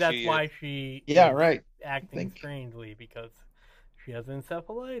 Let's maybe wait a that's few why she Yeah, is right. acting Think. strangely, because she has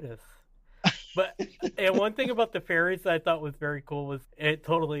encephalitis. But and one thing about the fairies that I thought was very cool was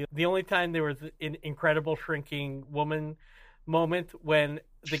the only time there was an incredible shrinking woman moment when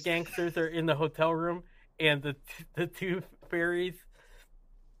the gangsters are in the hotel room and the two fairies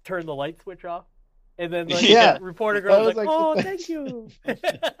turn the light switch off. And then Yeah. the reporter That girl was was like, like oh, the thank you.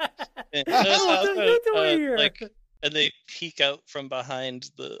 And Oh, what are you doing here? and they peek out from behind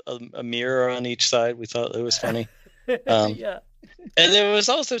a mirror on each side. We thought it was funny. Yeah. And there was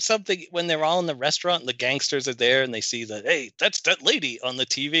also something when they're all in the restaurant and the gangsters are there and they see that, hey, that's that lady on the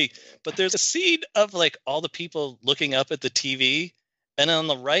TV. But there's a scene of like all the people looking up at the TV. And on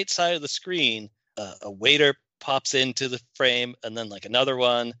the right side of the screen, a waiter pops into the frame and then like another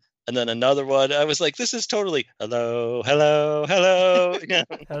one and then another one. I was like, this is totally hello, hello, hello. Yeah.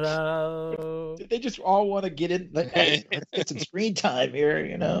 Hello. They just all want to get in, like, hey, let's get some screen time here,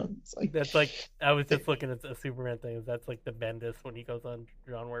 It's like, That's like, I was just looking at a Superman thing. That's like the Bendis when he goes on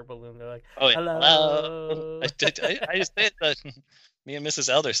John Ware Balloon. They're like, Oh, yeah. hello. I just say that. Me and Mrs.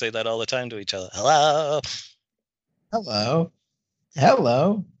 Elder say that all the time to each other. Hello. hello,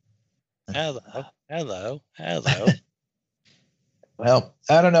 hello. Hello. Hello. Hello. Well,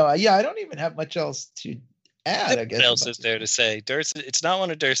 I don't know. Yeah, I don't even have much else to add, I guess. What else about is there to say? Durson, it's not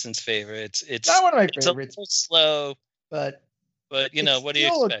one of Durson's favorites. It's not one of my it's a favorites, little slow, but but it's what do you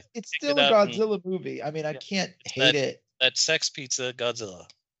still expect? it's Pick still it a up and- Godzilla movie. I mean, I Yeah. can't hate it. That sex pizza Godzilla.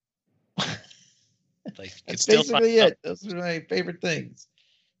 Like you can That's still basically find it. Those are my favorite things.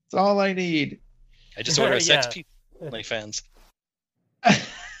 It's all I need. I just order a sex Yeah. pizza. My fans.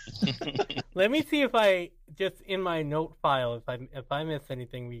 Let me see if I just in my note file, if I miss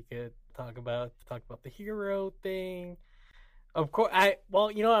anything we could talk about the hero thing. Of course,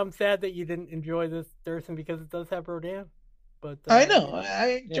 I'm sad that you didn't enjoy this, Durson, because it does have Rodan. But I know.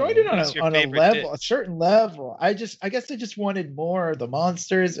 I enjoyed it Who's your on a favorite level, dick? a certain level. I guess I just wanted more of the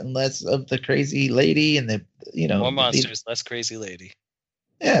monsters and less of the crazy lady and the More monsters, less crazy lady.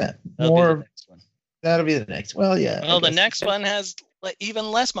 Yeah, That'll more. be the next one. That'll be the next. Well, yeah. Well, I the guess. next one has even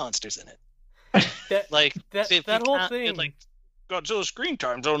less monsters in it. Like that see, if that you whole count- thing. like Godzilla screen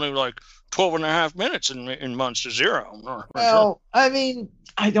time's only like 12 and a half minutes in Monster Zero. Well, I mean,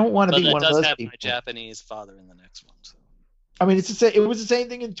 I don't want to But be that one of does those have people. my Japanese father in the next one. So. I mean, it was the same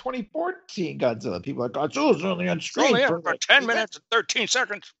thing in 2014 Godzilla. People are like, Godzilla's only on screen Only for for like 10 3 minutes and 13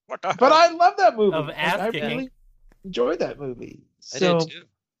 seconds. What the hell? But I love that movie. Of ass I kicking. really enjoyed that movie. I So did too.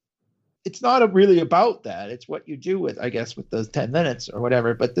 it's not really about that. It's what you do with, I guess, with those 10 minutes or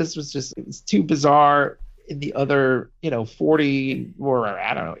whatever. But this was it was too bizarre in the other, 40 or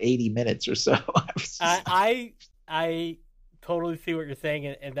I don't know, 80 minutes or so. I totally see what you're saying,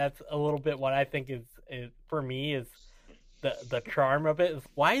 and that's a little bit what I think is for me is the charm of it. Is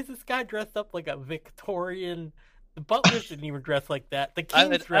why is this guy dressed up like a Victorian? The butlers didn't even dress like that. The I king's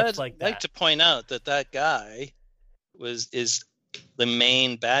would dressed like that. like to point out that guy is the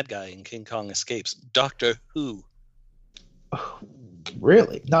main bad guy in King Kong Escapes, Doctor Who.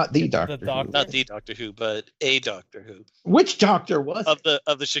 Really? Not the Doctor Who. Doctor. Not the Doctor Who, but a Doctor Who Which Doctor was it?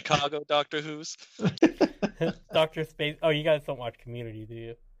 of the Chicago Doctor Who's. Dr. Space. Oh, you guys don't watch Community, do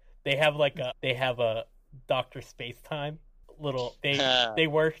you? They have a Dr. Space Time little. They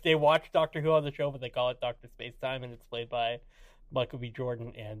watch Doctor Who on the show, but they call it Dr. Space Time, and it's played by Michael B.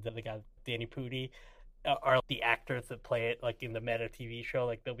 Jordan and the guy Danny Pudi. Are the actors that play it like in the meta TV show.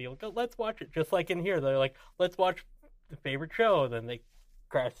 Like they'll be like, oh, let's watch it, just like in here. They're like, let's watch the favorite show, and then they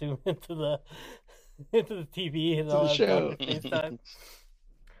crash zoom into into the TV and To all the that show. FaceTime.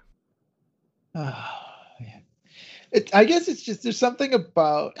 Oh, man. I guess it's just there's something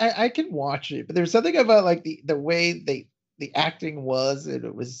about I can watch it, but there's something about like the way the acting was, and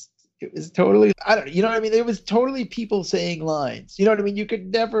it was totally I don't you know what I mean? It was totally people saying lines. You know what I mean? You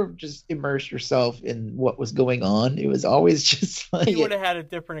could never just immerse yourself in what was going on. It was always just like You would have had a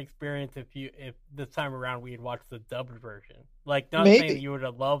different experience if this time around we had watched the dubbed version. Like, not Maybe. saying that you would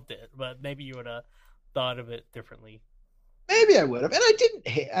have loved it, but maybe you would have thought of it differently. Maybe I would have, and I didn't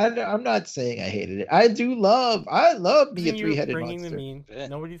hate. I'm not saying I hated it. I love me a three-headed bringing monster. the meme. Yeah.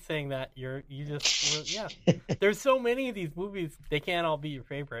 Nobody's saying that. You just yeah. There's so many of these movies. They can't all be your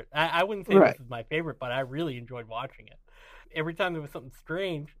favorite. I wouldn't say this is my favorite, but I really enjoyed watching it. Every time there was something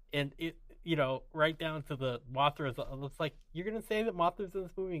strange, and it right down to the Mothra. It's like, you're gonna say that Mothra's in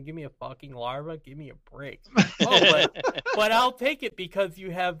this movie and give me a fucking larva? Give me a break. But I'll take it because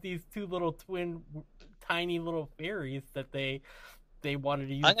you have these two little twin. Tiny little fairies that they wanted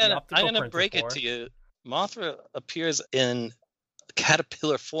to use. I'm gonna break it to you. Mothra appears in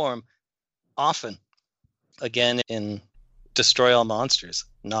caterpillar form often. Again, in Destroy All Monsters,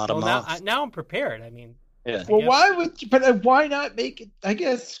 not a moth. Now I'm prepared. I mean, yeah. Well, why not make it? I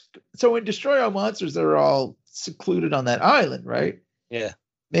guess so. In Destroy All Monsters, they're all secluded on that island, right? Yeah.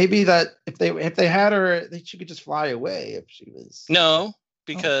 Maybe that if they had her, she could just fly away if she was. No,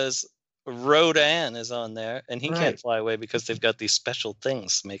 because. Rodan is on there, and he can't fly away because they've got these special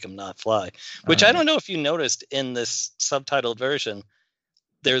things to make him not fly. Which I don't know if you noticed in this subtitled version.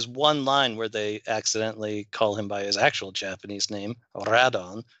 There's one line where they accidentally call him by his actual Japanese name,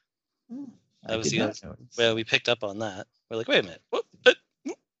 Radon. That was well, we picked up on that. We're like, wait a minute.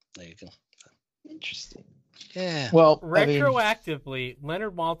 There you go. Interesting. Yeah. Well, retroactively,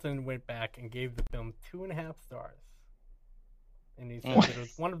 Leonard Maltin went back and gave the film 2.5 stars. And he said that it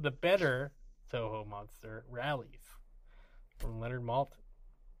was one of the better Toho Monster rallies from Leonard Maltin.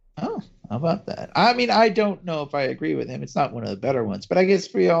 Oh, how about that? I mean, I don't know if I agree with him. It's not one of the better ones, but I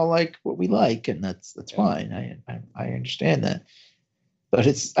guess we all like what we like, and that's fine. I understand that. But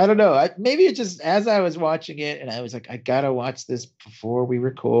I don't know. Maybe it just, as I was watching it, and I was like, I gotta watch this before we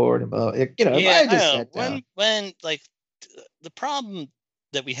record. And I just sat down. When like the problem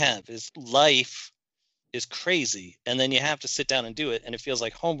that we have is life is crazy, and then you have to sit down and do it, and it feels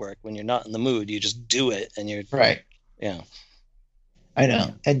like homework when you're not in the mood. You just do it, and you're right. Yeah, I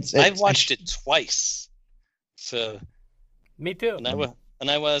know. And I've watched it twice, so me too. And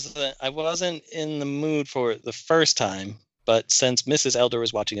I wasn't in the mood for it the first time, but since Mrs. Elder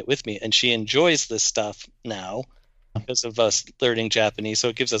was watching it with me, and she enjoys this stuff now because of us learning Japanese, so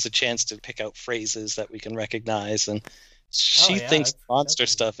it gives us a chance to pick out phrases that we can recognize, and she thinks monster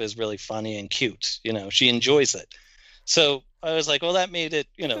stuff is really funny and cute. She enjoys it. So I was like, well, that made it,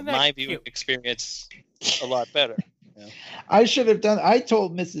 my viewing experience a lot better. I should have done. I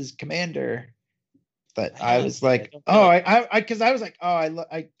told Mrs. Commander that I was like, because I was like,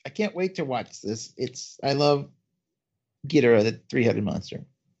 I can't wait to watch this. I love Ghidorah, the three-headed monster.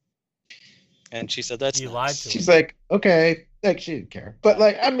 And she said, that's you lied to her. She's like, okay. Like, she didn't care. But,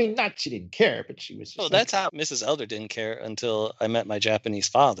 not she didn't care, but she was just that's how Mrs. Elder didn't care until I met my Japanese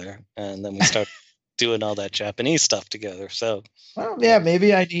father. And then we started doing all that Japanese stuff together. So, well, yeah,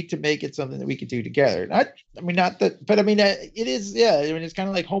 maybe I need to make it something that we could do together. It is, it's kind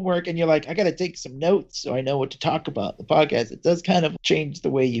of like homework, and you're like, I got to take some notes so I know what to talk about the podcast. It does kind of change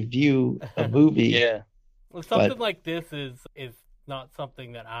the way you view a movie. Yeah. Well, something like this is not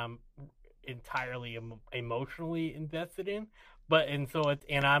something that I'm entirely emotionally invested in,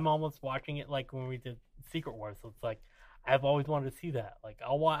 and I'm almost watching it like when we did Secret Wars. So it's like I've always wanted to see that. Like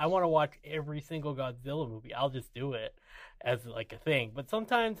I want to watch every single Godzilla movie. I'll just do it as like a thing. But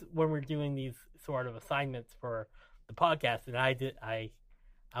sometimes when we're doing these sort of assignments for the podcast, and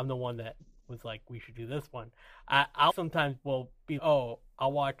I'm the one that was like, we should do this one. I'll sometimes I'll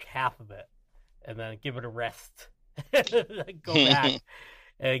watch half of it and then give it a rest. Go back.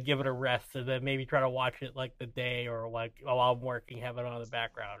 And give it a rest, and then maybe try to watch it like the day, or like while I'm working, have it on the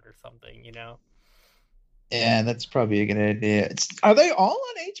background or something, Yeah, that's probably a good idea. Are they all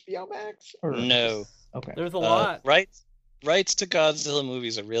on HBO Max? Or no? Okay, there's a lot. Rights to Godzilla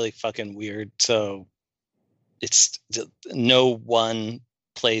movies are really fucking weird. So it's no one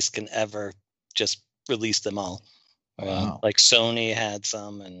place can ever just release them all. Wow. Like Sony had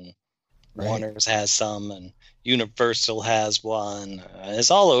some, and Warner's has some, and Universal has one.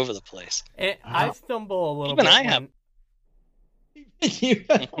 It's all over the place. I stumble a little bit. Even I have. You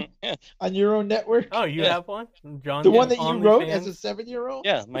have on your own network? Oh, you have one? John, the one that you wrote as a 7-year-old?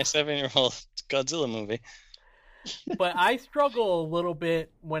 Yeah, my 7-year-old Godzilla movie. But I struggle a little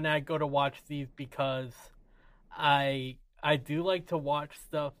bit when I go to watch these because I do like to watch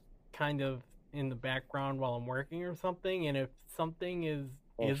stuff kind of in the background while I'm working or something, and if something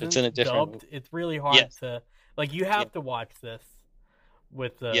isn't in a different dubbed, it's really hard to like. You have to watch this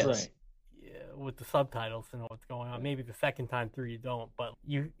with the with the subtitles to know what's going on. Maybe the second time through you don't, but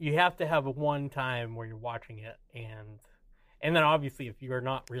you have to have one time where you're watching it, and then obviously if you're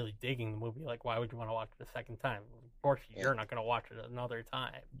not really digging the movie, like why would you want to watch it a second time? Of course you're not going to watch it another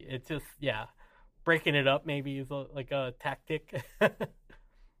time. It's just breaking it up maybe is like a tactic.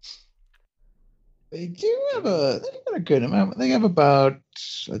 They have a good amount. They have about,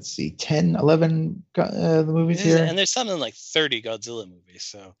 let's see, 10, 11 the movies here. And there's something like 30 Godzilla movies,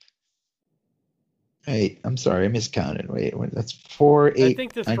 so. Hey, I'm sorry, I miscounted. Wait, that's 4, 8, I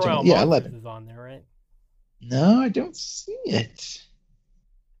think Destroy All Monsters 11 is on there, right? No, I don't see it.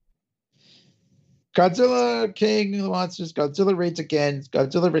 Godzilla, King of the Monsters, Godzilla Raids Again,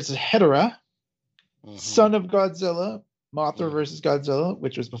 Godzilla versus Ghidorah, Son of Godzilla, Mothra versus Godzilla,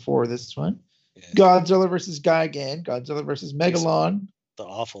 which was before this one. Yeah. Godzilla versus Gigan, Godzilla versus Megalon. The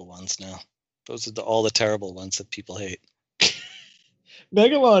awful ones now. Those are all the terrible ones that people hate.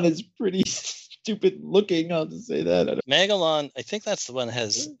 Megalon is pretty stupid looking, I'll just say that. Megalon, I think that's the one that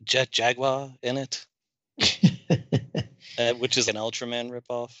has Jet Jaguar in it. Which is an Ultraman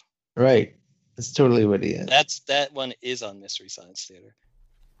ripoff. Right. That's totally what he is. That one is on Mystery Science Theater.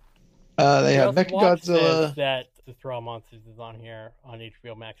 They have Mechagodzilla. That Destroy All Monsters is on here on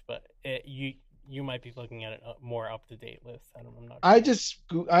HBO Max, but you might be looking at a more up to date list. I'm not.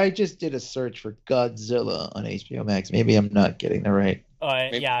 Sure. I just did a search for Godzilla on HBO Max. Maybe I'm not getting the right. I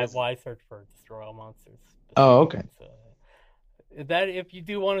searched for Destroy All Monsters. Oh, okay. So, that if you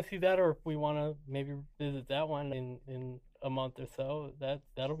do want to see that, or if we want to maybe visit that one in a month or so,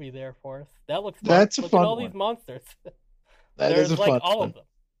 that'll be there for us. That looks fun. That's a Look fun at all one. These monsters. There's like all one. Of them.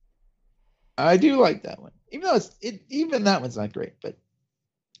 I do like that one, even though even that one's not great. But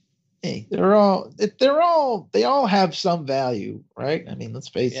hey, they all have some value, right? I mean, let's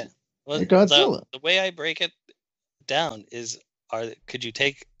face it. Well, Godzilla. The way I break it down is, could you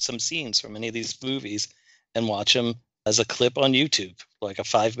take some scenes from any of these movies and watch them as a clip on YouTube, like a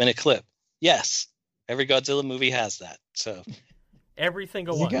 5-minute clip? Yes, every Godzilla movie has that. So every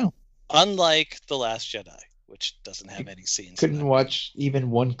single there one. You go. Unlike The Last Jedi, which doesn't have any scenes. Couldn't watch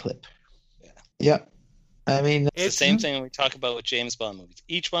even one clip. Yeah. I mean, it's the same thing when we talk about with James Bond movies.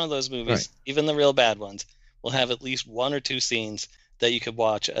 Each one of those movies, even the real bad ones, will have at least 1 or 2 scenes that you could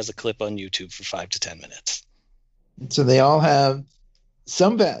watch as a clip on YouTube for 5 to 10 minutes. So they all have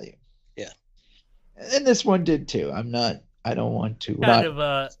some value. Yeah. And this one did too. I don't want to.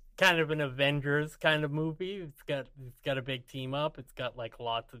 Kind of an Avengers kind of movie. It's got a big team up. It's got like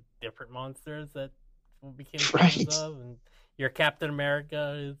lots of different monsters that became fans of, and your Captain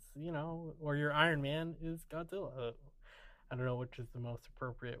America is, or your Iron Man is Godzilla. I don't know which is the most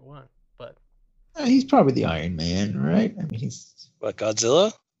appropriate one, but he's probably the Iron Man, right? I mean, he's what,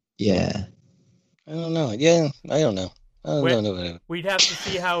 Godzilla? Yeah. I don't know. Yeah, I don't know. I don't know. We'd have to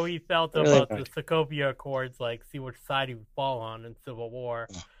see how he felt about the Sokovia Accords, like see which side he would fall on in Civil War.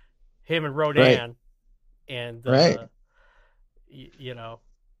 Him and Rodan, and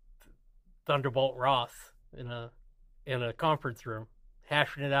Thunderbolt Ross in a conference room,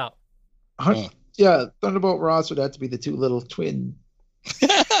 hashing it out. Yeah, Thunderbolt Ross would have to be the two little twin.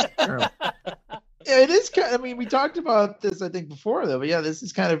 Yeah, it is kind of, I mean, we talked about this, I think, before, though. But yeah, this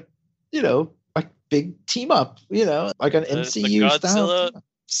is kind of, a big team up, like an MCU the Godzilla style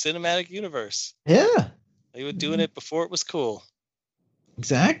cinematic universe. Yeah. They were doing it before it was cool.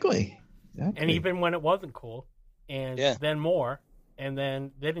 Exactly. And even when it wasn't cool, and then more, and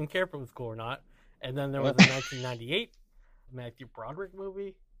then they didn't care if it was cool or not. And then there was a 1998 Matthew Broderick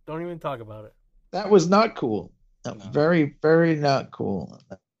movie. Don't even talk about it. That was not cool. No. Very, very not cool.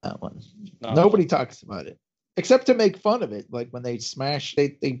 That one. No. Nobody talks about it. Except to make fun of it. Like when they smashed,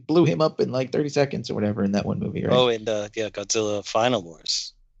 they blew him up in like 30 seconds or whatever in that one movie, right? Oh, and Godzilla Final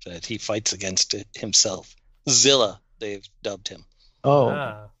Wars. That he fights against it himself. Zilla, they've dubbed him.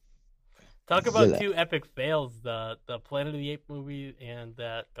 Oh. Talk about Zilla. 2 epic fails, the Planet of the Apes movie and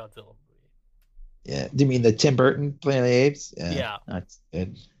that Godzilla movie. Yeah. Do you mean the Tim Burton Planet of the Apes? Yeah. Not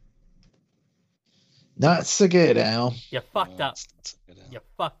good. Not so good, Al. You fucked up. You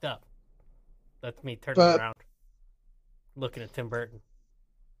fucked up. That's me turning around. Looking at Tim Burton.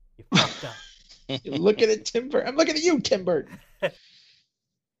 You fucked up. You're looking at Tim Burton. I'm looking at you, Tim Burton.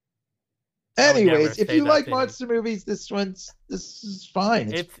 Anyways, if you like monster movies, this is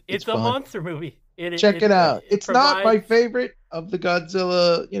fine. It's a monster movie. Check it out. It's not my favorite of the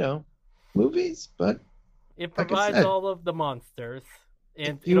Godzilla, movies, but It Like I provides said, all of the monsters,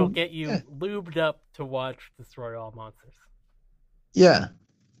 and if you- it'll get you yeah. lubed up to watch Destroy All Monsters. Yeah,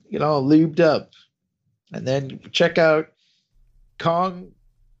 get all lubed up, and then check out Kong.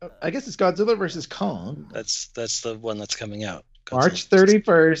 I guess it's Godzilla versus Kong, That's the one that's coming out. March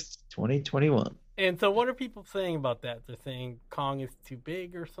 31st, 2021. And so, what are people saying about that? They're saying Kong is too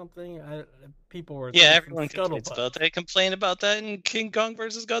big or something. People were Everyone complains about that. They complain about that in King Kong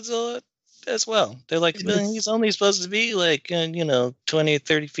versus Godzilla as well. They're like, well, he's only supposed to be like 20 or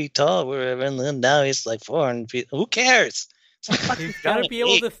 30 feet tall, wherever, and then now he's like 400 feet. Who cares? He's got to be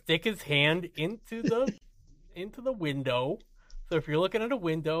able to stick his hand into the window. So if you're looking at a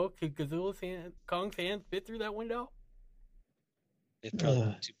window, could Kong's hand fit through that window? It's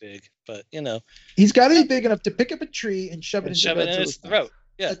probably too big, but he's got to be big enough to pick up a tree and shove it in his throat.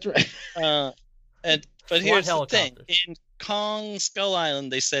 Yeah, that's right. But here's the thing: in Kong Skull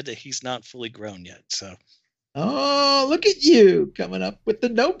Island, they said that he's not fully grown yet. So, oh, look at you coming up with the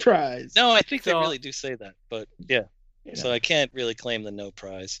no prize. No, I think they really do say that, but yeah. So I can't really claim the no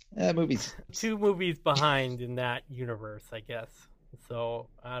prize. Movies. 2 movies behind in that universe, I guess. So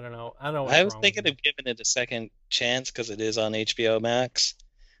I don't know. I was thinking of giving it a second chance because it is on HBO Max,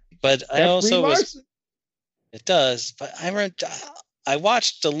 but I also was. It does, but I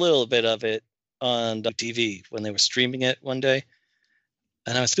watched a little bit of it on TV when they were streaming it one day,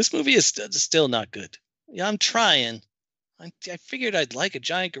 and this movie is still not good. Yeah, I'm trying. I figured I'd like a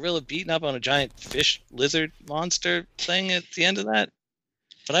giant gorilla beating up on a giant fish lizard monster thing at the end of that.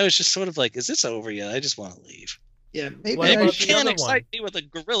 But I was just sort of like, is this over yet? I just want to leave. Yeah, maybe you can't excite me with a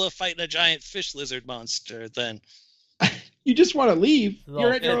gorilla fighting a giant fish lizard monster then. You just want to leave.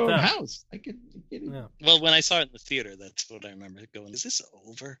 You're at your own house. Well, when I saw it in the theater, that's what I remember going, is this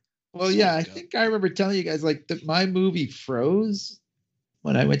over? Well, yeah, I think I remember telling you guys, like, that my movie froze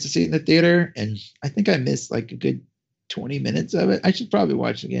when I went to see it in the theater, and I think I missed, like, a good 20 minutes of it. I should probably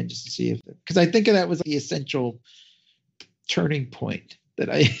watch it again just to see because I think that was the essential turning point that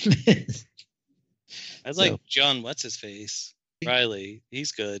I missed. I like John What's-His-Face. Riley,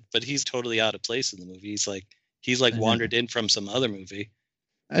 he's good, but he's totally out of place in the movie. He's like wandered in from some other movie.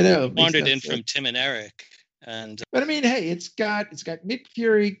 I know. Wandered in from Tim and Eric. But I mean, hey, it's got Nick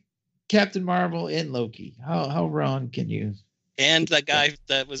Fury, Captain Marvel, and Loki. How wrong can you? And that guy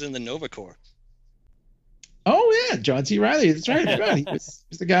that was in the Nova Corps. Oh yeah, John C. Reilly. That's right. He was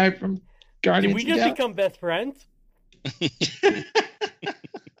the guy from Guardians. Did we just become best friends?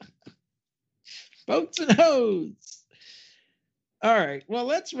 Boats and hoes. All right. Well,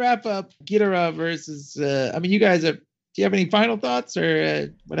 let's wrap up Ghidorah versus. I mean, you guys have. Do you have any final thoughts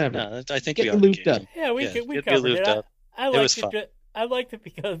or whatever? No, I think get looped up. Yeah, we covered it. I liked it. I liked it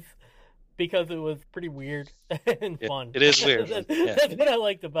because it was pretty weird and fun. It is weird. That's what I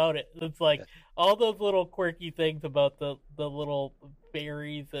liked about it. It's like all those little quirky things about the little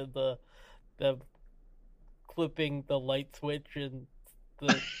fairies and the clipping the light switch and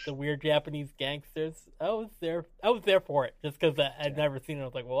the weird Japanese gangsters. I was there for it just because I'd never seen it. I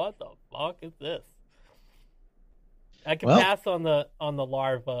was like, well, what the fuck is this? I can pass on the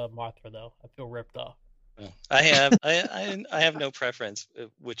larva Mothra though. I feel ripped off. I have no preference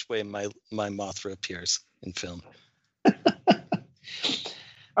which way my Mothra appears in film.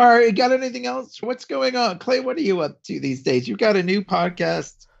 All right, got anything else? What's going on, Clay? What are you up to these days? You've got a new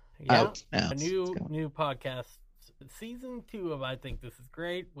podcast out now. A new podcast, season 2 of I Think This Is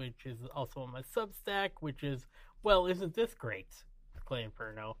Great, which is also on my Substack, which is isn't this great? Clay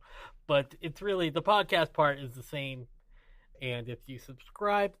Inferno, but it's really the podcast part is the same, and if you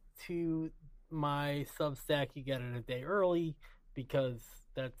subscribe to my Substack, you get it a day early because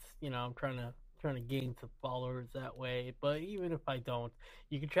that's I'm trying to gain some followers that way. But even if I don't,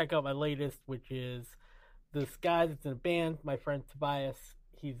 you can check out my latest, which is this guy that's in a band, my friend Tobias.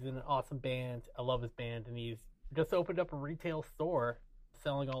 He's in an awesome band. I love his band, and he's just opened up a retail store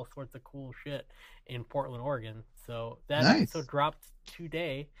selling all sorts of cool shit in Portland, Oregon. So that episode dropped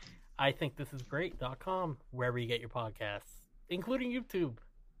today. I think this is great.com, wherever you get your podcasts, including YouTube.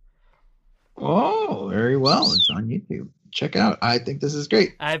 Oh, very well. It's on YouTube. Check out. I think this is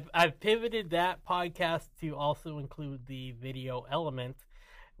great. I've pivoted that podcast to also include the video element,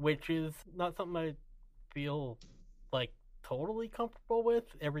 which is not something I feel like totally comfortable with.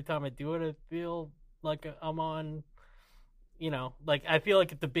 Every time I do it, I feel like I'm on, I feel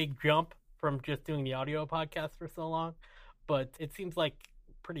like it's a big jump from just doing the audio podcast for so long, but it seems like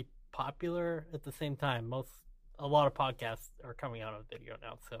pretty popular at the same time. A lot of podcasts are coming out on video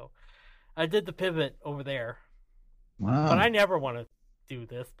now, so I did the pivot over there. Wow. But I never want to do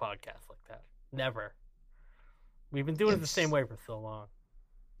this podcast like that. Never. We've been doing it the same way for so long.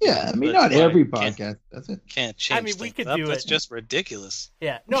 Yeah, I mean, But not every can't- podcast does it. Can't change mean, we things could up. do That's it. just ridiculous.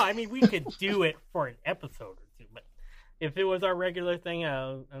 Yeah, no, I mean we could do it for an episode or two, but if it was our regular thing, I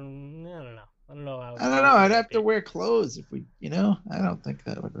don't know. I don't know. I don't know. I'd have to wear clothes if we, I don't think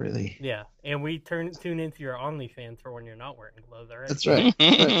that would really. Yeah, and we tune into your OnlyFans for when you're not wearing clothes. All right. That's right.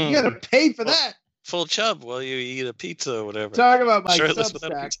 You got to pay for that. Full chub while you eat a pizza or whatever. Talk about my Shirtless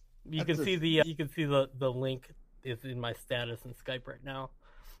without Substack. You can see the link is in my status in Skype right now.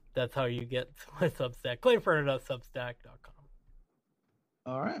 That's how you get to my Substack. Claimfurniture.substack.com.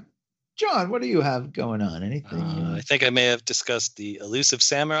 All right. John, what do you have going on? Anything? I think I may have discussed the Elusive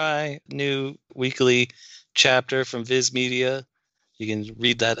Samurai new weekly chapter from Viz Media. You can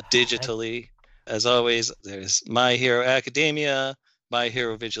read that digitally. As always, there's My Hero Academia, My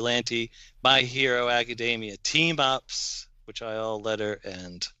Hero Vigilante, My Hero Academia Team Ups, which I all letter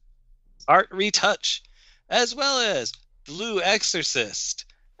and art retouch, as well as Blue Exorcist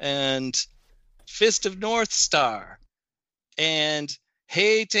and Fist of North Star and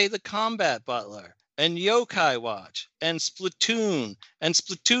Heite the Combat Butler and Yokai Watch and Splatoon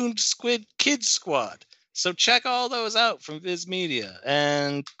Squid Kids Squad. So check all those out from Viz Media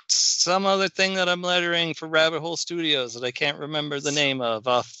and some other thing that I'm lettering for Rabbit Hole Studios that I can't remember the name of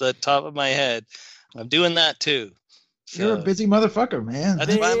off the top of my head. I'm doing that too. So, You're a busy motherfucker, man.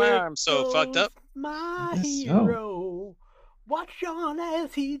 That's why my arm's so fucked up. My Yes, hero, watch on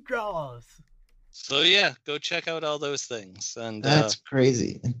as he draws. So yeah, go check out all those things. And That's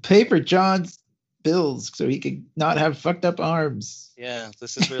crazy. And pay for John's bills so he could not have fucked up arms. yeah,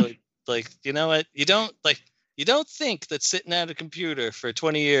 this is really like, you know what? You don't think that sitting at a computer for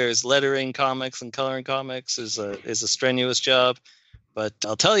 20 years lettering comics and coloring comics is a strenuous job, but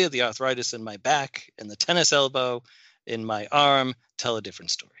I'll tell you, the arthritis in my back and the tennis elbow in my arm tell a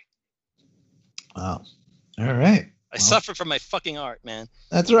different story. Wow. All right. I suffer from my fucking art, man.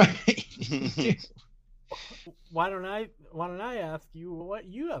 That's right. Why don't I ask you what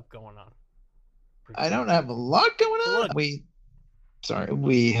you have going on? I don't have a lot going on. Look. I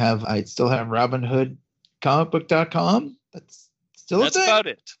still have RobinHoodComicBook.com. That's still a thing. That's about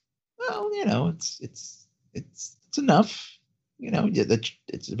it. Well, it's enough.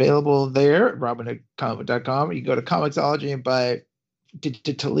 It's available there at RobinHoodComic.com. You go to Comixology and buy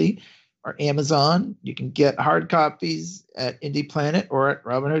digitally, or Amazon. You can get hard copies at Indie Planet or at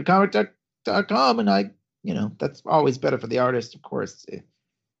RobinHoodComic.com. And that's always better for the artist, of course, to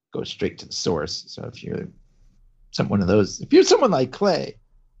go straight to the source. So if you're someone like Clay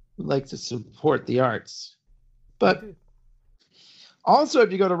who likes to support the arts, but also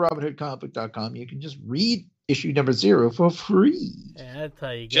if you go to RobinHoodComicBook.com, you can just read issue number 0 for free. Yeah, that's how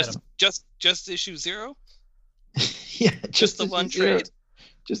you get them. Just issue 0? Yeah, Just the one trade.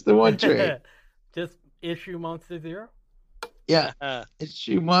 Just the one trade. Just issue Monster 0? Yeah.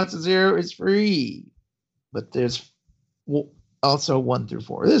 Issue Monster 0 is free. But there's also 1 through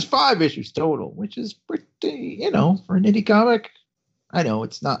 4. There's 5 issues total, which is pretty, for an indie comic. I know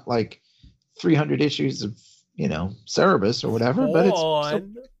it's not like 300 issues of, Cerebus or whatever, but it's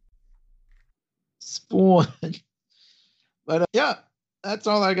Spawn. But yeah, that's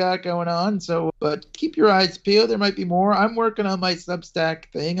all I got going on. So, but keep your eyes peeled. There might be more. I'm working on my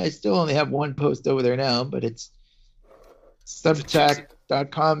Substack thing. I still only have one post over there now, but it's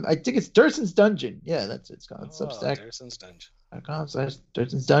Substack.com. I think it's Durson's Dungeon. Yeah, that's what it's called. Substack. Durson's Dungeon.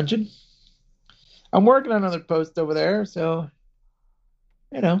 .com/Durson's Dungeon. I'm working on another post over there, so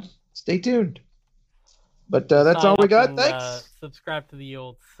stay tuned. But that's all we got. Thanks. Subscribe to the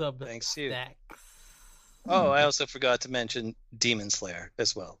old Substack. Thanks, you. Oh, I also forgot to mention Demon Slayer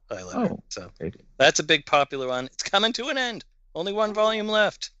as well. So that's a big popular one. It's coming to an end. Only 1 volume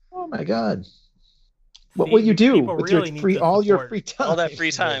left. Oh my God. What will you do with really your free time? All that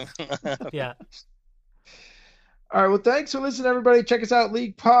free time. Yeah. All right. Well, thanks for listening, everybody. Check us out,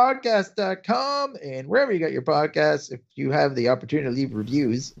 leaguepodcast.com, and wherever you got your podcasts. If you have the opportunity to leave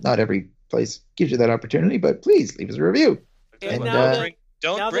reviews, not every place gives you that opportunity, but please leave us a review. And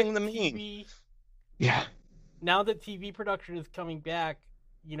don't bring the meme. Yeah. Now that TV production is coming back,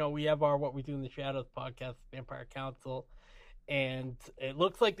 we have our What We Do in the Shadows podcast, Vampire Council, and it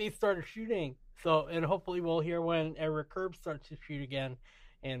looks like they started shooting. So, and hopefully we'll hear when Eric Curb starts to shoot again,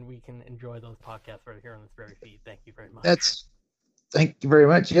 and we can enjoy those podcasts right here on this very feed. Thank you very much. Thank you very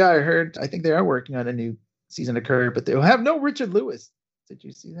much. Yeah, I think they are working on a new season of Curb, but they'll have no Richard Lewis. Did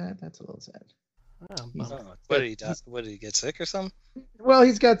you see that? That's a little sad. What did he get sick or something? Well,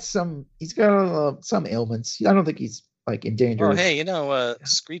 he's got some ailments. I don't think he's like in danger. Oh, hey,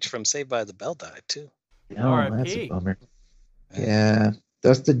 Screech from Saved by the Bell died too. No, that's a bummer. Yeah,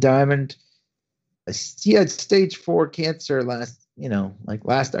 Dustin Diamond. He had stage 4 cancer like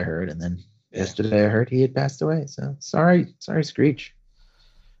last I heard, and then yesterday I heard he had passed away. So sorry, Screech.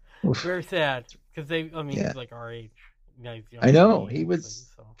 Oof. Very sad because he's like our age. I know he was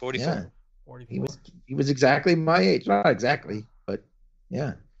 44. Yeah, he was exactly my age. Not exactly, but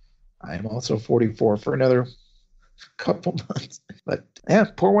yeah, I am also 44 for another couple months. But yeah,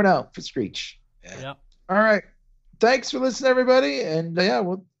 pour one out for Screech. Yeah. All right. Thanks for listening, everybody, and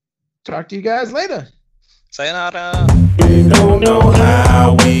we'll talk to you guys later. Sayonara. We don't know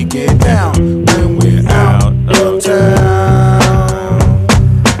how we get down when we're out of town.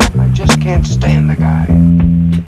 I just can't stand the guy.